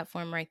my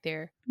platform right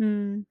there.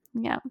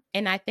 Yeah.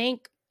 And I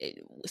think,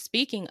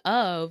 speaking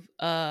of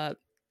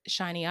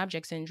shiny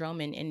object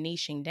syndrome and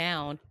niching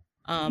down,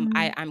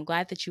 Mm. I'm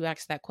glad that you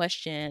asked that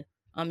question,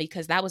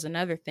 because that was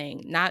another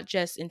thing, not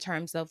just in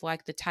terms of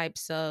like the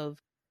types of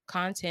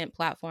content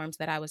platforms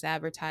that I was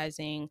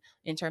advertising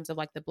in terms of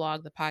like the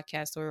blog, the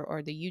podcast,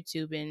 or the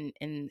YouTube,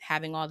 and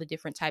having all the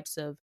different types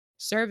of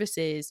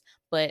services,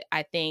 but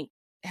I think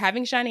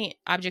having shiny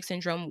object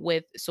syndrome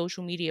with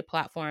social media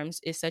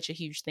platforms is such a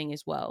huge thing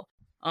as well.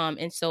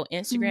 And so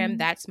Instagram, Mm.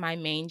 that's my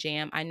main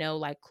jam. I know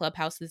like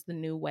Clubhouse is the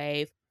new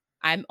wave.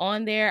 I'm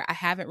on there. I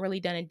haven't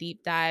really done a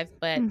deep dive,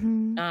 but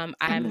Mhm. I'm the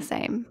I'm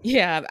same.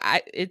 yeah,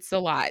 it's a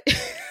lot.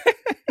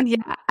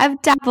 Yeah,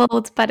 I've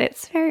dabbled, but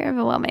it's very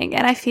overwhelming.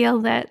 And I feel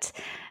that,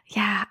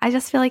 I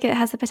just feel like it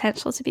has the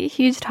potential to be a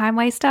huge time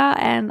waster.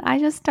 And I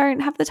just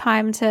don't have the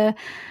time to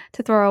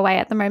throw away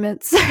at the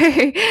moment. So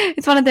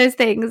it's one of those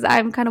things.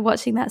 I'm kind of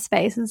watching that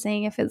space and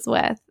seeing if it's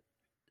worth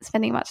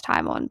spending much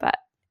time on. But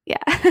yeah.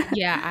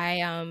 Yeah,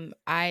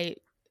 I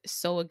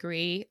so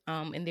agree.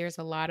 And there's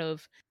a lot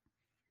of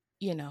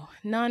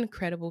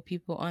non-credible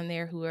people on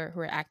there who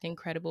are acting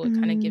credible. It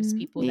kind of gives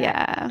people that,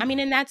 Yeah. I mean,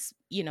 and that's,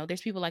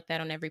 there's people like that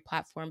on every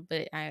platform,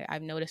 but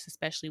I've noticed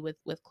especially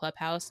with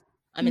Clubhouse.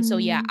 And so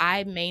yeah, Mm.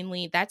 I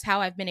mainly, that's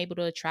how I've been able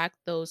to attract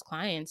those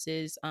clients,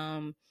 is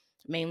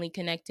mainly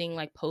connecting,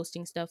 like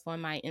posting stuff on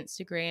my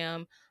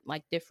Instagram,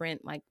 like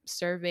different like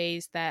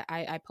surveys that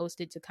I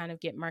posted to kind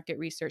of get market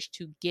research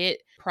to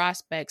get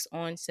prospects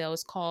on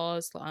sales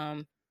calls.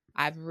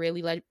 I've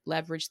really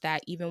leveraged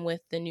that even with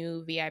the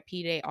new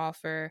VIP day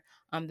offer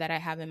that I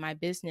have in my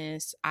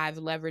business. I've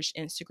leveraged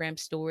Instagram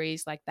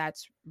stories. Like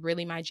that's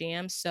really my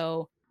jam.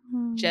 So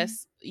Mm.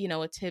 just,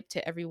 a tip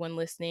to everyone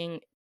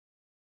listening,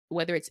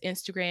 whether it's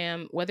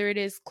Instagram, whether it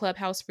is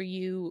Clubhouse for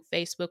you,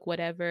 Facebook,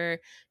 whatever,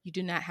 you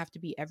do not have to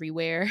be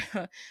everywhere.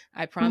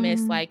 I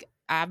promise. Mm, Like,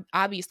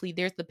 obviously,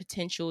 there's the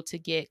potential to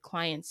get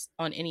clients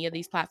on any of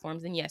these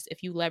platforms. And yes,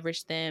 if you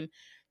leverage them,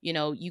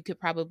 you could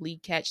probably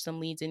catch some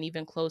leads and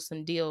even close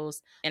some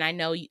deals. And I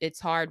know it's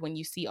hard when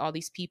you see all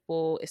these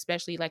people,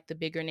 especially like the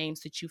bigger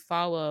names that you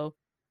follow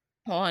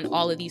on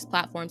all of these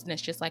platforms. And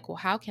it's just like, well,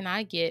 how can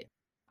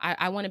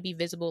I want to be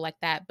visible like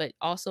that. But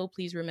also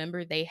please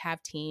remember they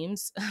have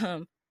teams.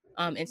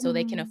 And so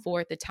they can mm,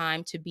 afford the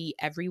time to be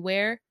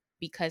everywhere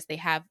because they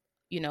have,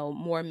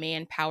 more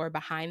manpower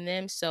behind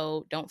them.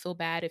 So don't feel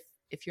bad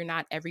if you're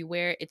not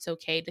everywhere. It's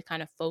okay to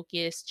kind of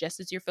focus just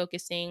as you're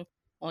focusing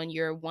on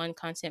your one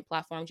content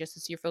platform, just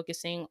as you're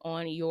focusing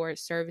on your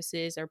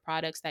services or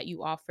products that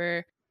you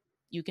offer.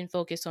 You can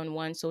focus on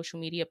one social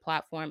media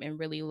platform and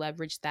really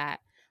leverage that.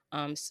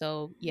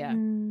 So yeah.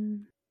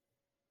 mm.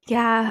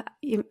 Yeah,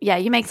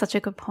 you make such a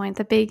good point.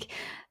 The big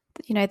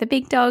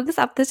dogs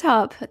up the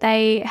top,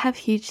 they have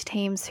huge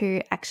teams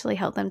who actually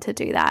help them to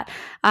do that.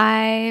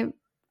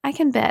 I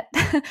can bet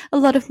a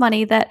lot of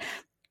money that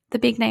the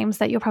big names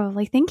that you're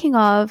probably thinking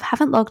of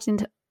haven't logged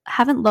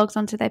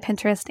onto their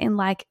Pinterest in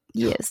like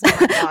years Oh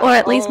my gosh. or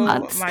at least Oh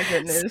months. my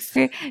goodness.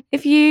 So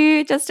if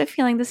you just are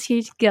feeling this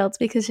huge guilt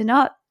because you're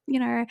not,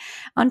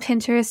 on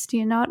Pinterest,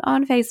 you're not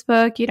on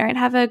Facebook, you don't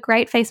have a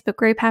great Facebook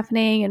group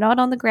happening, you're not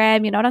on the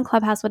gram, you're not on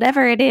Clubhouse,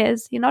 whatever it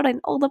is, you're not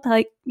in all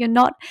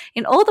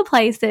the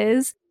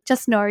places,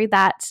 just know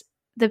that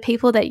the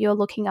people that you're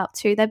looking up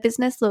to, their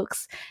business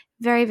looks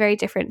very, very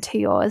different to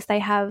yours. They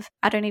have,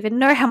 I don't even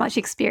know how much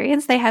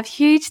experience. They have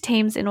huge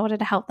teams in order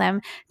to help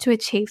them to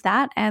achieve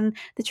that. And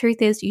the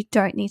truth is, you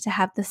don't need to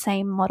have the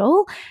same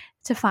model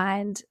to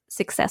find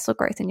success or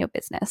growth in your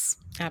business.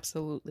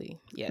 Absolutely.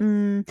 Yes.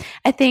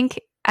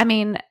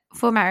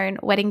 For my own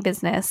wedding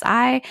business,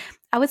 I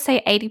would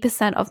say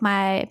 80% of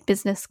my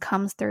business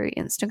comes through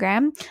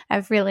Instagram.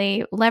 I've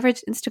really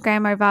leveraged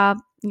Instagram over,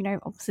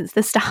 since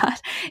the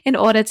start in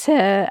order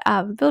to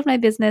build my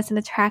business and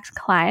attract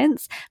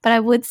clients. But I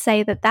would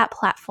say that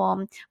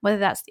platform, whether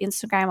that's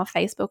Instagram or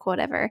Facebook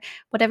or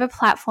whatever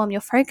platform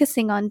you're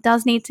focusing on,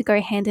 does need to go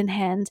hand in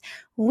hand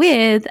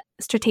with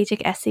strategic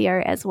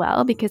SEO as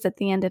well, because at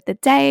the end of the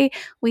day,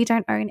 we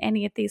don't own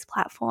any of these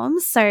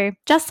platforms. So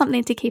just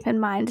something to keep in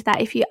mind,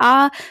 that if you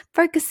are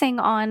focusing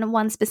on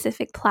one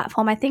specific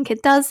platform, I think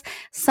it does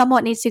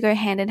somewhat need to go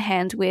hand in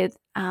hand with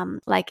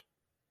like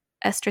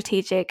a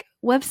strategic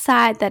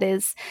website that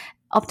is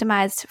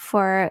optimized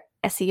for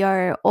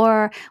SEO,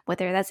 or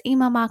whether that's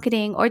email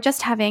marketing, or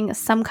just having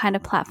some kind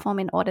of platform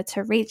in order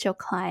to reach your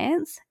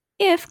clients.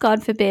 If,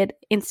 God forbid,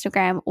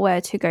 Instagram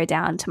were to go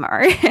down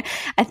tomorrow,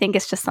 I think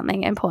it's just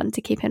something important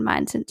to keep in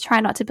mind, to try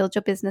not to build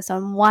your business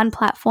on one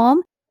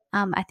platform.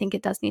 I think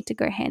it does need to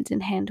go hand in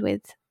hand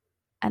with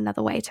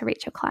another way to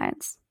reach your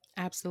clients.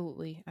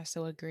 Absolutely. I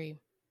so agree.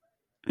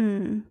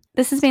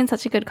 This has been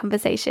such a good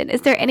conversation.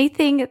 Is there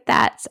anything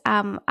that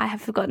I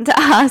have forgotten to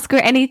ask, or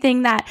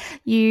anything that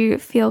you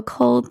feel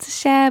called to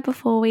share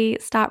before we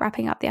start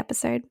wrapping up the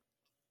episode?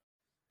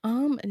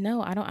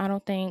 No, I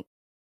don't think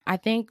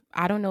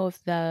I don't know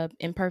if the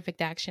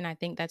imperfect action, I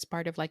think that's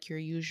part of like your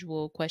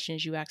usual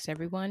questions you ask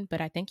everyone,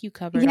 but I think you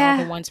covered all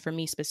the Yeah, ones for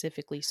me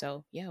specifically.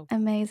 So yeah.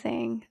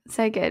 amazing.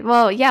 So good.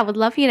 Well, yeah, would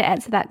love you to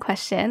answer that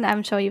question.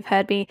 I'm sure you've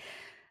heard me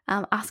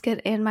ask it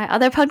in my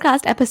other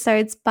podcast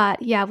episodes,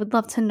 but yeah, I would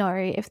love to know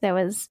if there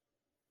was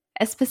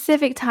a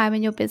specific time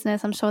in your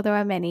business. I'm sure there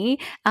are many,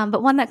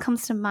 but one that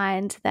comes to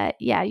mind that,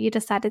 yeah, you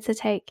decided to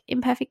take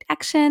imperfect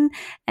action.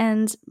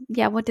 And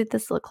yeah, what did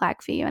this look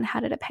like for you, and how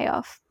did it pay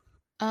off?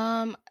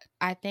 Um,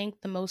 I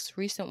think the most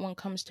recent one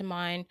comes to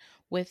mind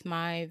with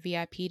my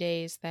VIP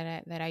days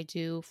that I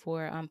do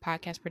for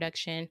podcast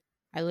production.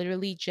 I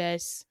literally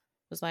just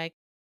was like,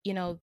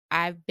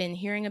 I've been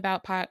hearing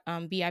about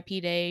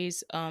VIP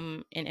days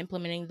and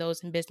implementing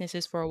those in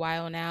businesses for a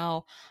while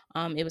now.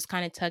 It was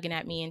kind of tugging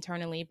at me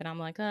internally, but I'm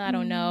like, I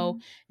don't know.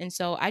 Mm, And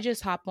so I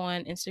just hop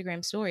on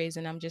Instagram stories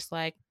and I'm just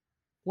like,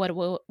 what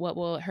will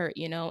it hurt,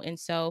 and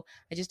so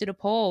I just did a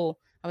poll.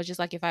 I was just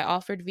like, if I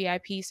offered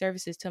VIP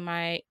services to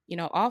my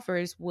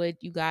offers, would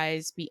you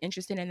guys be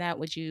interested in that?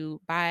 Would you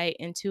buy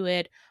into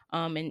it?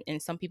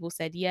 And some people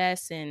said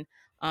yes. And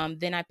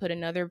then I put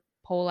another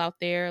poll out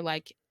there,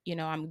 like,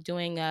 I'm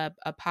doing a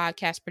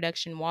podcast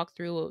production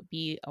walkthrough. It would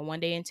be a 1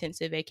 day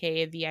intensive,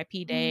 aka a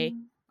VIP day.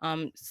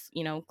 mm,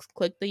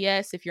 Click the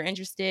yes if you're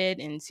interested,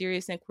 and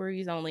serious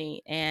inquiries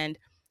only. And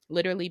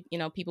literally,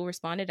 people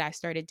responded. I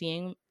started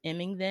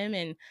DMing them,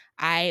 and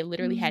I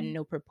literally had mm.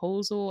 no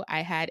proposal.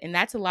 And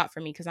that's a lot for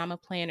me because I'm a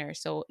planner.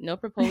 So no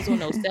proposal,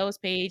 no sales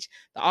page.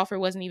 The offer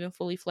wasn't even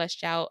fully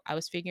fleshed out. I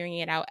was figuring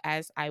it out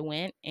as I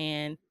went.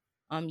 And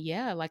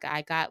yeah, like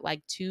I got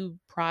like 2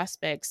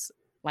 prospects,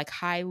 like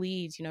high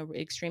leads,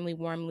 extremely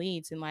warm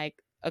leads in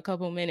like a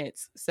couple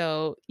minutes.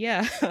 So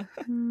yeah,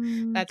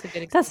 Mm, that's a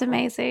good that's example.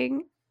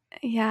 amazing.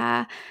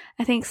 Yeah,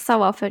 I think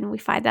so often we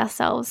find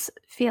ourselves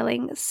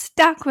feeling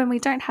stuck when we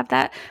don't have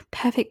that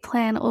perfect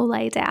plan all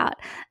laid out.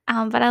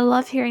 But I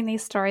love hearing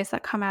these stories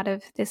that come out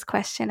of this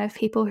question of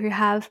people who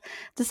have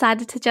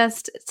decided to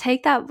just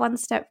take that one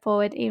step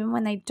forward, even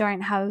when they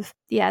don't have,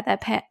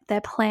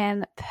 their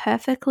plan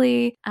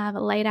perfectly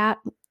laid out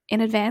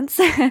in advance,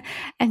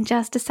 and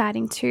just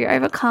deciding to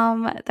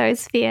overcome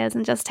those fears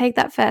and just take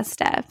that first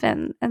step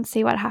and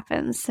see what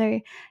happens. So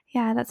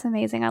yeah, that's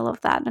amazing. I love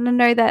that, and I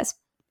know that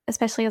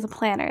especially as a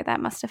planner,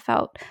 that must have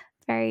felt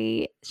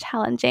very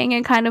challenging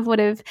and kind of would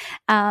have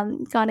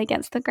gone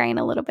against the grain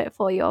a little bit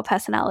for your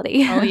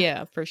personality. Oh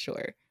yeah, for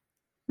sure.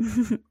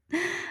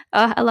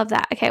 Oh, I love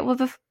that. Okay, well,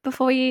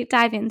 before we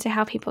dive into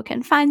how people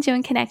can find you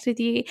and connect with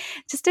you,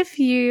 just a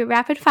few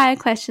rapid fire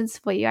questions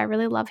for you. I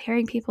really love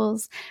hearing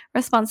people's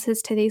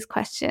responses to these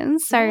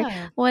questions. So,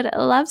 Yeah. would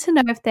love to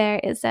know if there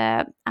is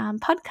a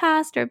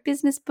podcast or a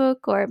business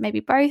book or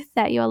maybe both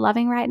that you're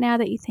loving right now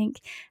that you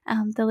think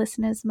the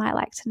listeners might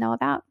like to know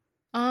about.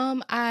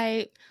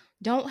 I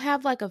don't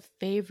have like a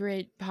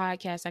favorite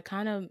podcast. I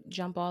kind of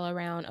jump all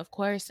around. Of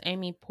course,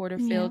 Amy Yeah.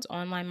 Porterfield's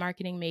Online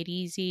Marketing Made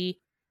Easy.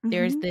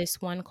 There's Mhm.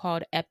 this one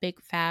called Epic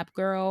Fab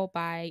Girl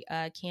by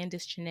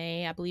Candice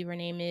Janae, I believe her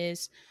name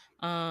is.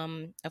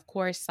 Of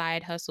course,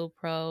 Side Hustle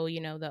Pro, you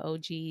know, the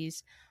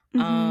OGs.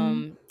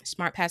 Mhm.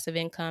 Smart Passive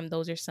Income.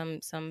 Those are some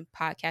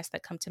podcasts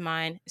that come to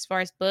mind. As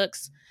far as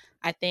books,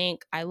 I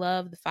think I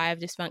love The Five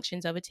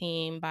Dysfunctions of a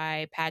Team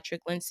by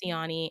Patrick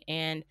Lenciani,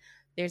 and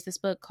there's this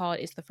book called,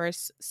 it's the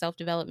first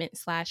self-development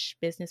slash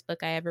business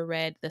book I ever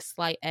read, The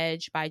Slight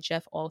Edge by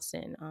Jeff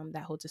Olson.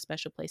 That holds a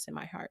special place in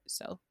my heart.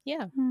 So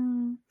yeah.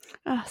 Mm.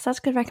 Oh,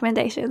 such good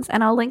recommendations.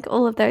 And I'll link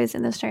all of those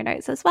in the show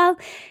notes as well,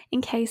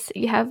 in case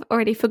you have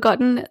already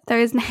forgotten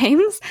those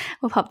names.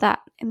 We'll pop that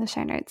in the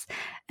show notes.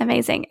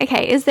 Amazing.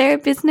 Okay. Is there a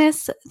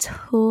business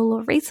tool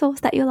or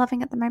resource that you're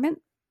loving at the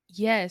moment?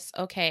 Yes.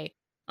 Okay.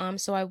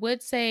 So I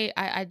would say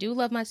I do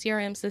love my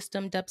CRM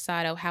system,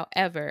 Dubsado.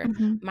 However,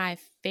 Hmm. my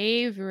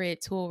favorite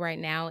tool right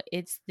now,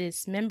 it's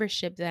this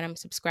membership that I'm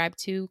subscribed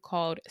to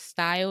called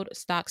Styled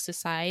Stock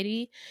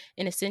Society.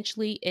 And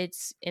essentially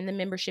it's in the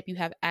membership, you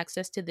have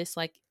access to this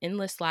like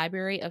endless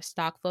library of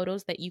stock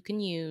photos that you can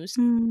use,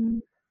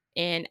 Mm.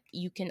 and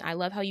you can, I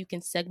love how you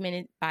can segment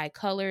it by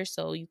color,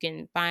 so you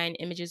can find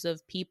images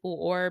of people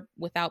or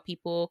without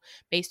people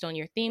based on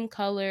your theme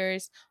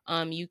colors.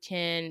 You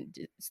can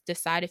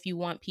decide if you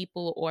want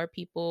people or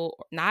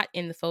people not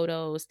in the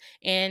photos,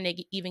 and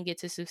they even get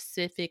to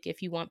specific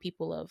if you want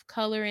people of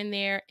color in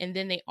there. And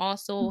then they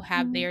also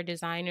have Hmm. their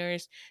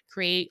designers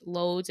create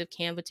loads of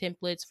Canva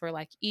templates for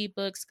like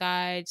ebooks,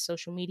 guides,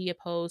 social media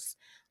posts,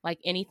 like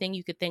anything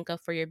you could think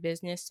of for your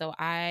business. So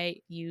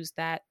I use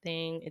that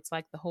thing. It's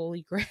like the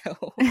holy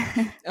grail in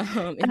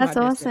my That's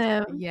business.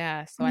 awesome.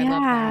 Yeah, so I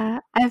love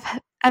that. Yeah,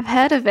 I've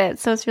heard of it,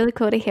 so it's really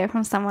cool to hear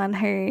from someone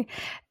who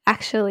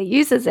actually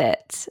uses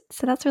it.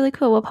 So that's really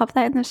cool. We'll pop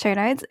that in the show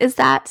notes. Is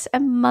that a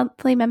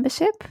monthly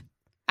membership?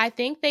 I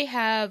think they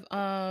have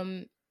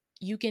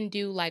you can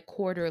do like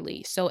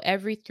quarterly. So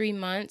every 3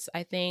 months,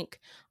 I think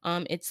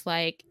it's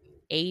like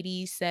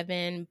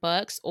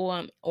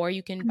 $87, or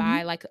you can Mhm.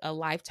 buy like a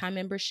lifetime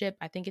membership.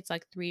 I think it's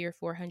like $300 or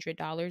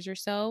 $400 or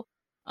so.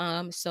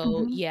 So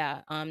Mhm.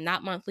 yeah,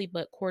 not monthly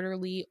but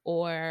quarterly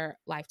or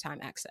lifetime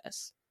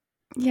access.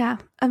 Yeah,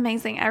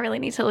 amazing. I really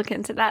need to look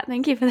into that.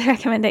 Thank you for the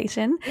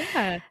recommendation.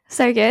 Yeah.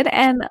 So good.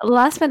 And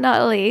last but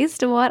not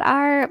least, what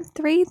are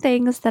three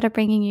things that are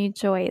bringing you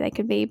joy? They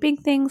could be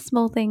big things,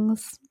 small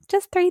things,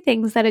 just three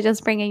things that are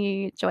just bringing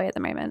you joy at the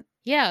moment.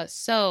 Yeah.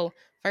 So,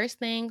 first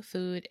thing,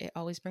 food. It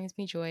always brings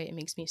me joy. It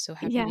makes me so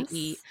happy to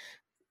eat.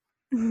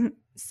 Yes. Mhm.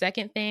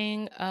 Second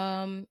thing,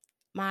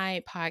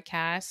 my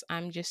podcast.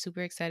 I'm just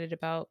super excited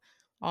about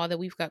all that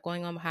we've got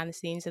going on behind the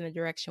scenes and the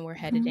direction we're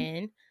headed Mhm.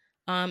 in.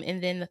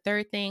 And then the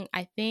third thing,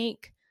 I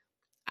think,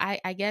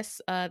 I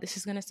guess this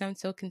is gonna sound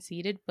so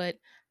conceited, but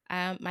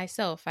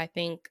myself, I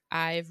think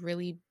I've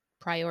really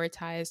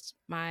prioritized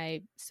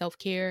my self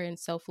care and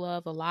self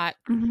love a lot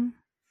Mhm.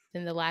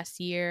 in the last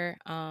year,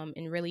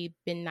 and really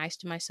been nice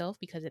to myself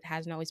because it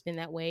hasn't always been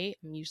that way.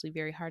 I'm usually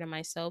very hard on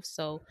myself.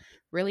 So,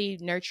 really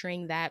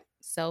nurturing that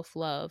self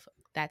love,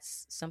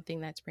 that's something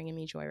that's bringing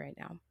me joy right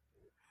now.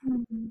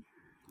 Mhm.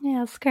 Yeah,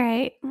 that's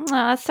great.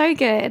 Oh, so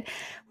good.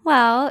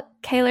 Well,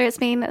 Kayla, it's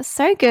been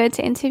so good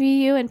to interview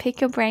you and pick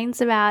your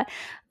brains about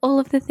all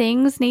of the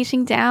things,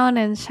 niching down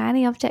and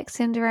shiny object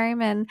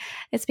syndrome. And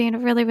it's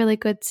been really, really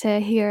good to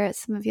hear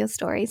some of your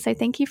stories. So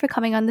thank you for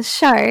coming on the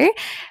show.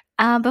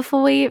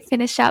 Before we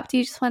finish up, do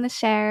you just want to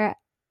share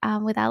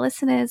with our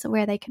listeners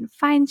where they can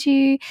find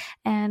you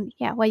and,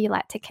 yeah, where you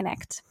like to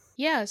connect?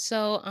 Yeah,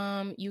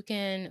 so you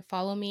can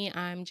follow me.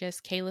 I'm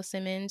just Kayla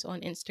Simmons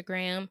on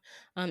Instagram.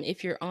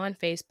 If you're on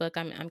Facebook,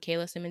 I'm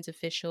Kayla Simmons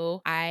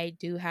Official. I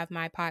do have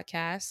my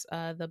podcast,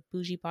 the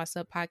Bougie Boss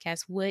Up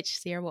podcast, which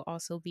Sarah will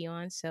also be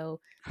on.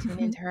 So tune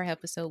into her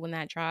episode when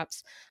that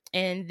drops.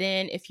 And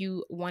then if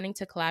you wanting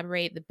to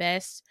collaborate, the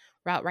best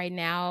route right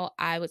now,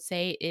 I would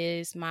say,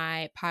 is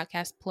my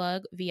podcast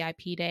plug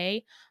VIP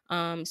day.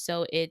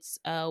 So it's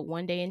a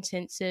 1-day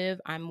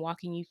intensive. I'm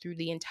walking you through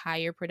the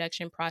entire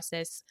production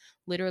process,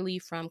 literally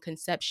from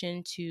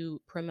conception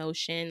to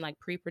promotion, like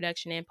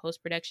pre-production and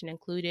post-production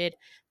included.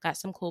 Got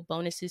some cool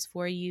bonuses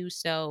for you.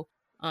 So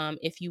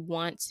if you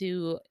want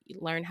to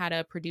learn how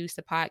to produce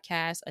a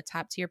podcast, a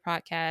top tier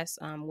podcast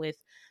with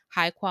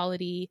high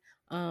quality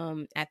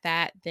at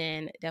that,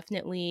 then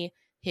definitely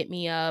hit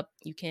me up.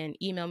 You can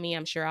email me.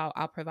 I'm sure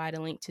I'll provide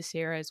a link to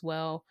Sarah as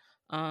well.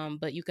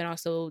 But you can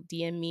also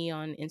DM me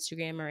on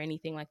Instagram or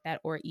anything like that,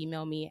 or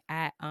email me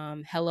at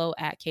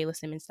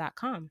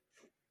hello@KaylaSimmons.com.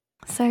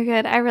 So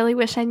good. I really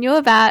wish I knew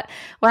about,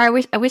 or I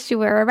wish you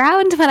were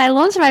around when I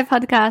launched my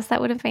podcast. That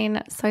would have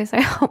been so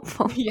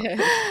helpful. Yes.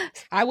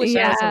 I wish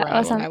I was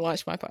around when I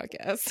launched my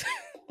podcast.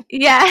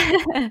 Yeah,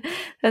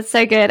 that's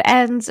so good.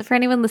 And for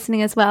anyone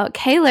listening as well,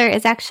 Kayla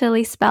is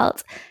actually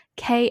spelt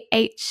Khala.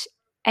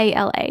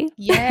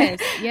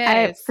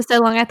 Yes. For so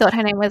long, I thought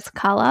her name was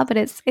Khala, but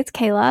it's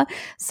Kayla.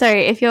 So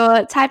if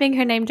you're typing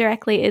her name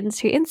directly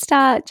into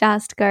Insta,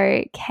 just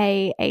go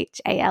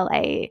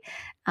Khala,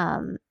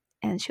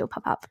 and she'll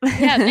pop up.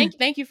 Yeah,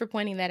 thank you for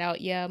pointing that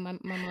out. Yeah, my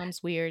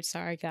mom's weird.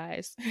 Sorry,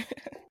 guys.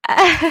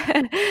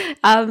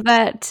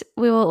 But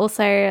we will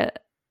also,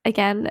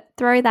 again,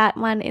 throw that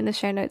one in the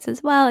show notes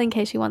as well in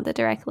case you want the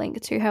direct link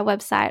to her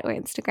website or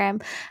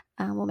Instagram.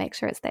 We'll make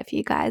sure it's there for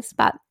you guys.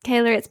 But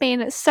Kayla, it's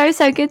been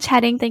so good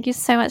chatting. Thank you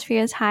so much for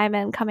your time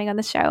and coming on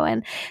the show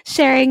and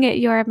sharing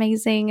your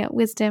amazing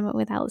wisdom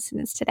with our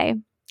listeners today.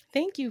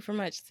 Thank you so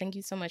much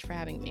for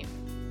having me.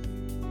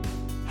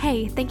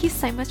 Hey, thank you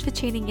so much for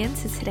tuning in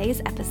to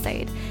today's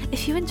episode.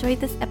 If you enjoyed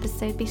this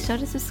episode, be sure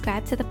to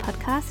subscribe to the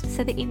podcast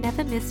so that you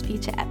never miss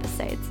future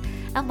episodes.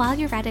 And while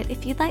you're at it,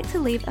 if you'd like to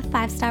leave a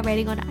 5-star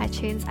rating on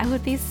iTunes, I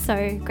would be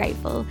so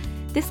grateful.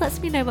 This lets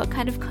me know what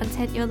kind of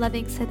content you're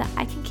loving so that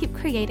I can keep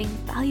creating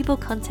valuable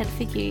content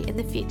for you in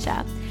the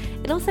future.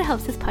 It also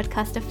helps this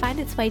podcast to find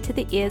its way to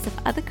the ears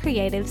of other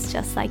creatives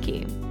just like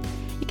you.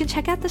 You can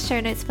check out the show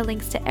notes for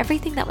links to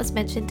everything that was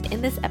mentioned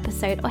in this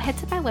episode, or head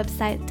to my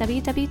website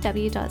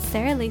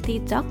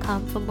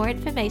www.sarahlethe.com for more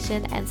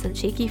information and some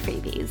cheeky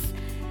freebies.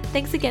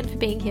 Thanks again for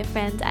being here,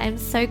 friend. I am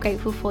so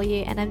grateful for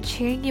you, and I'm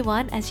cheering you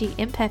on as you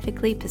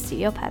imperfectly pursue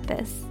your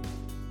purpose.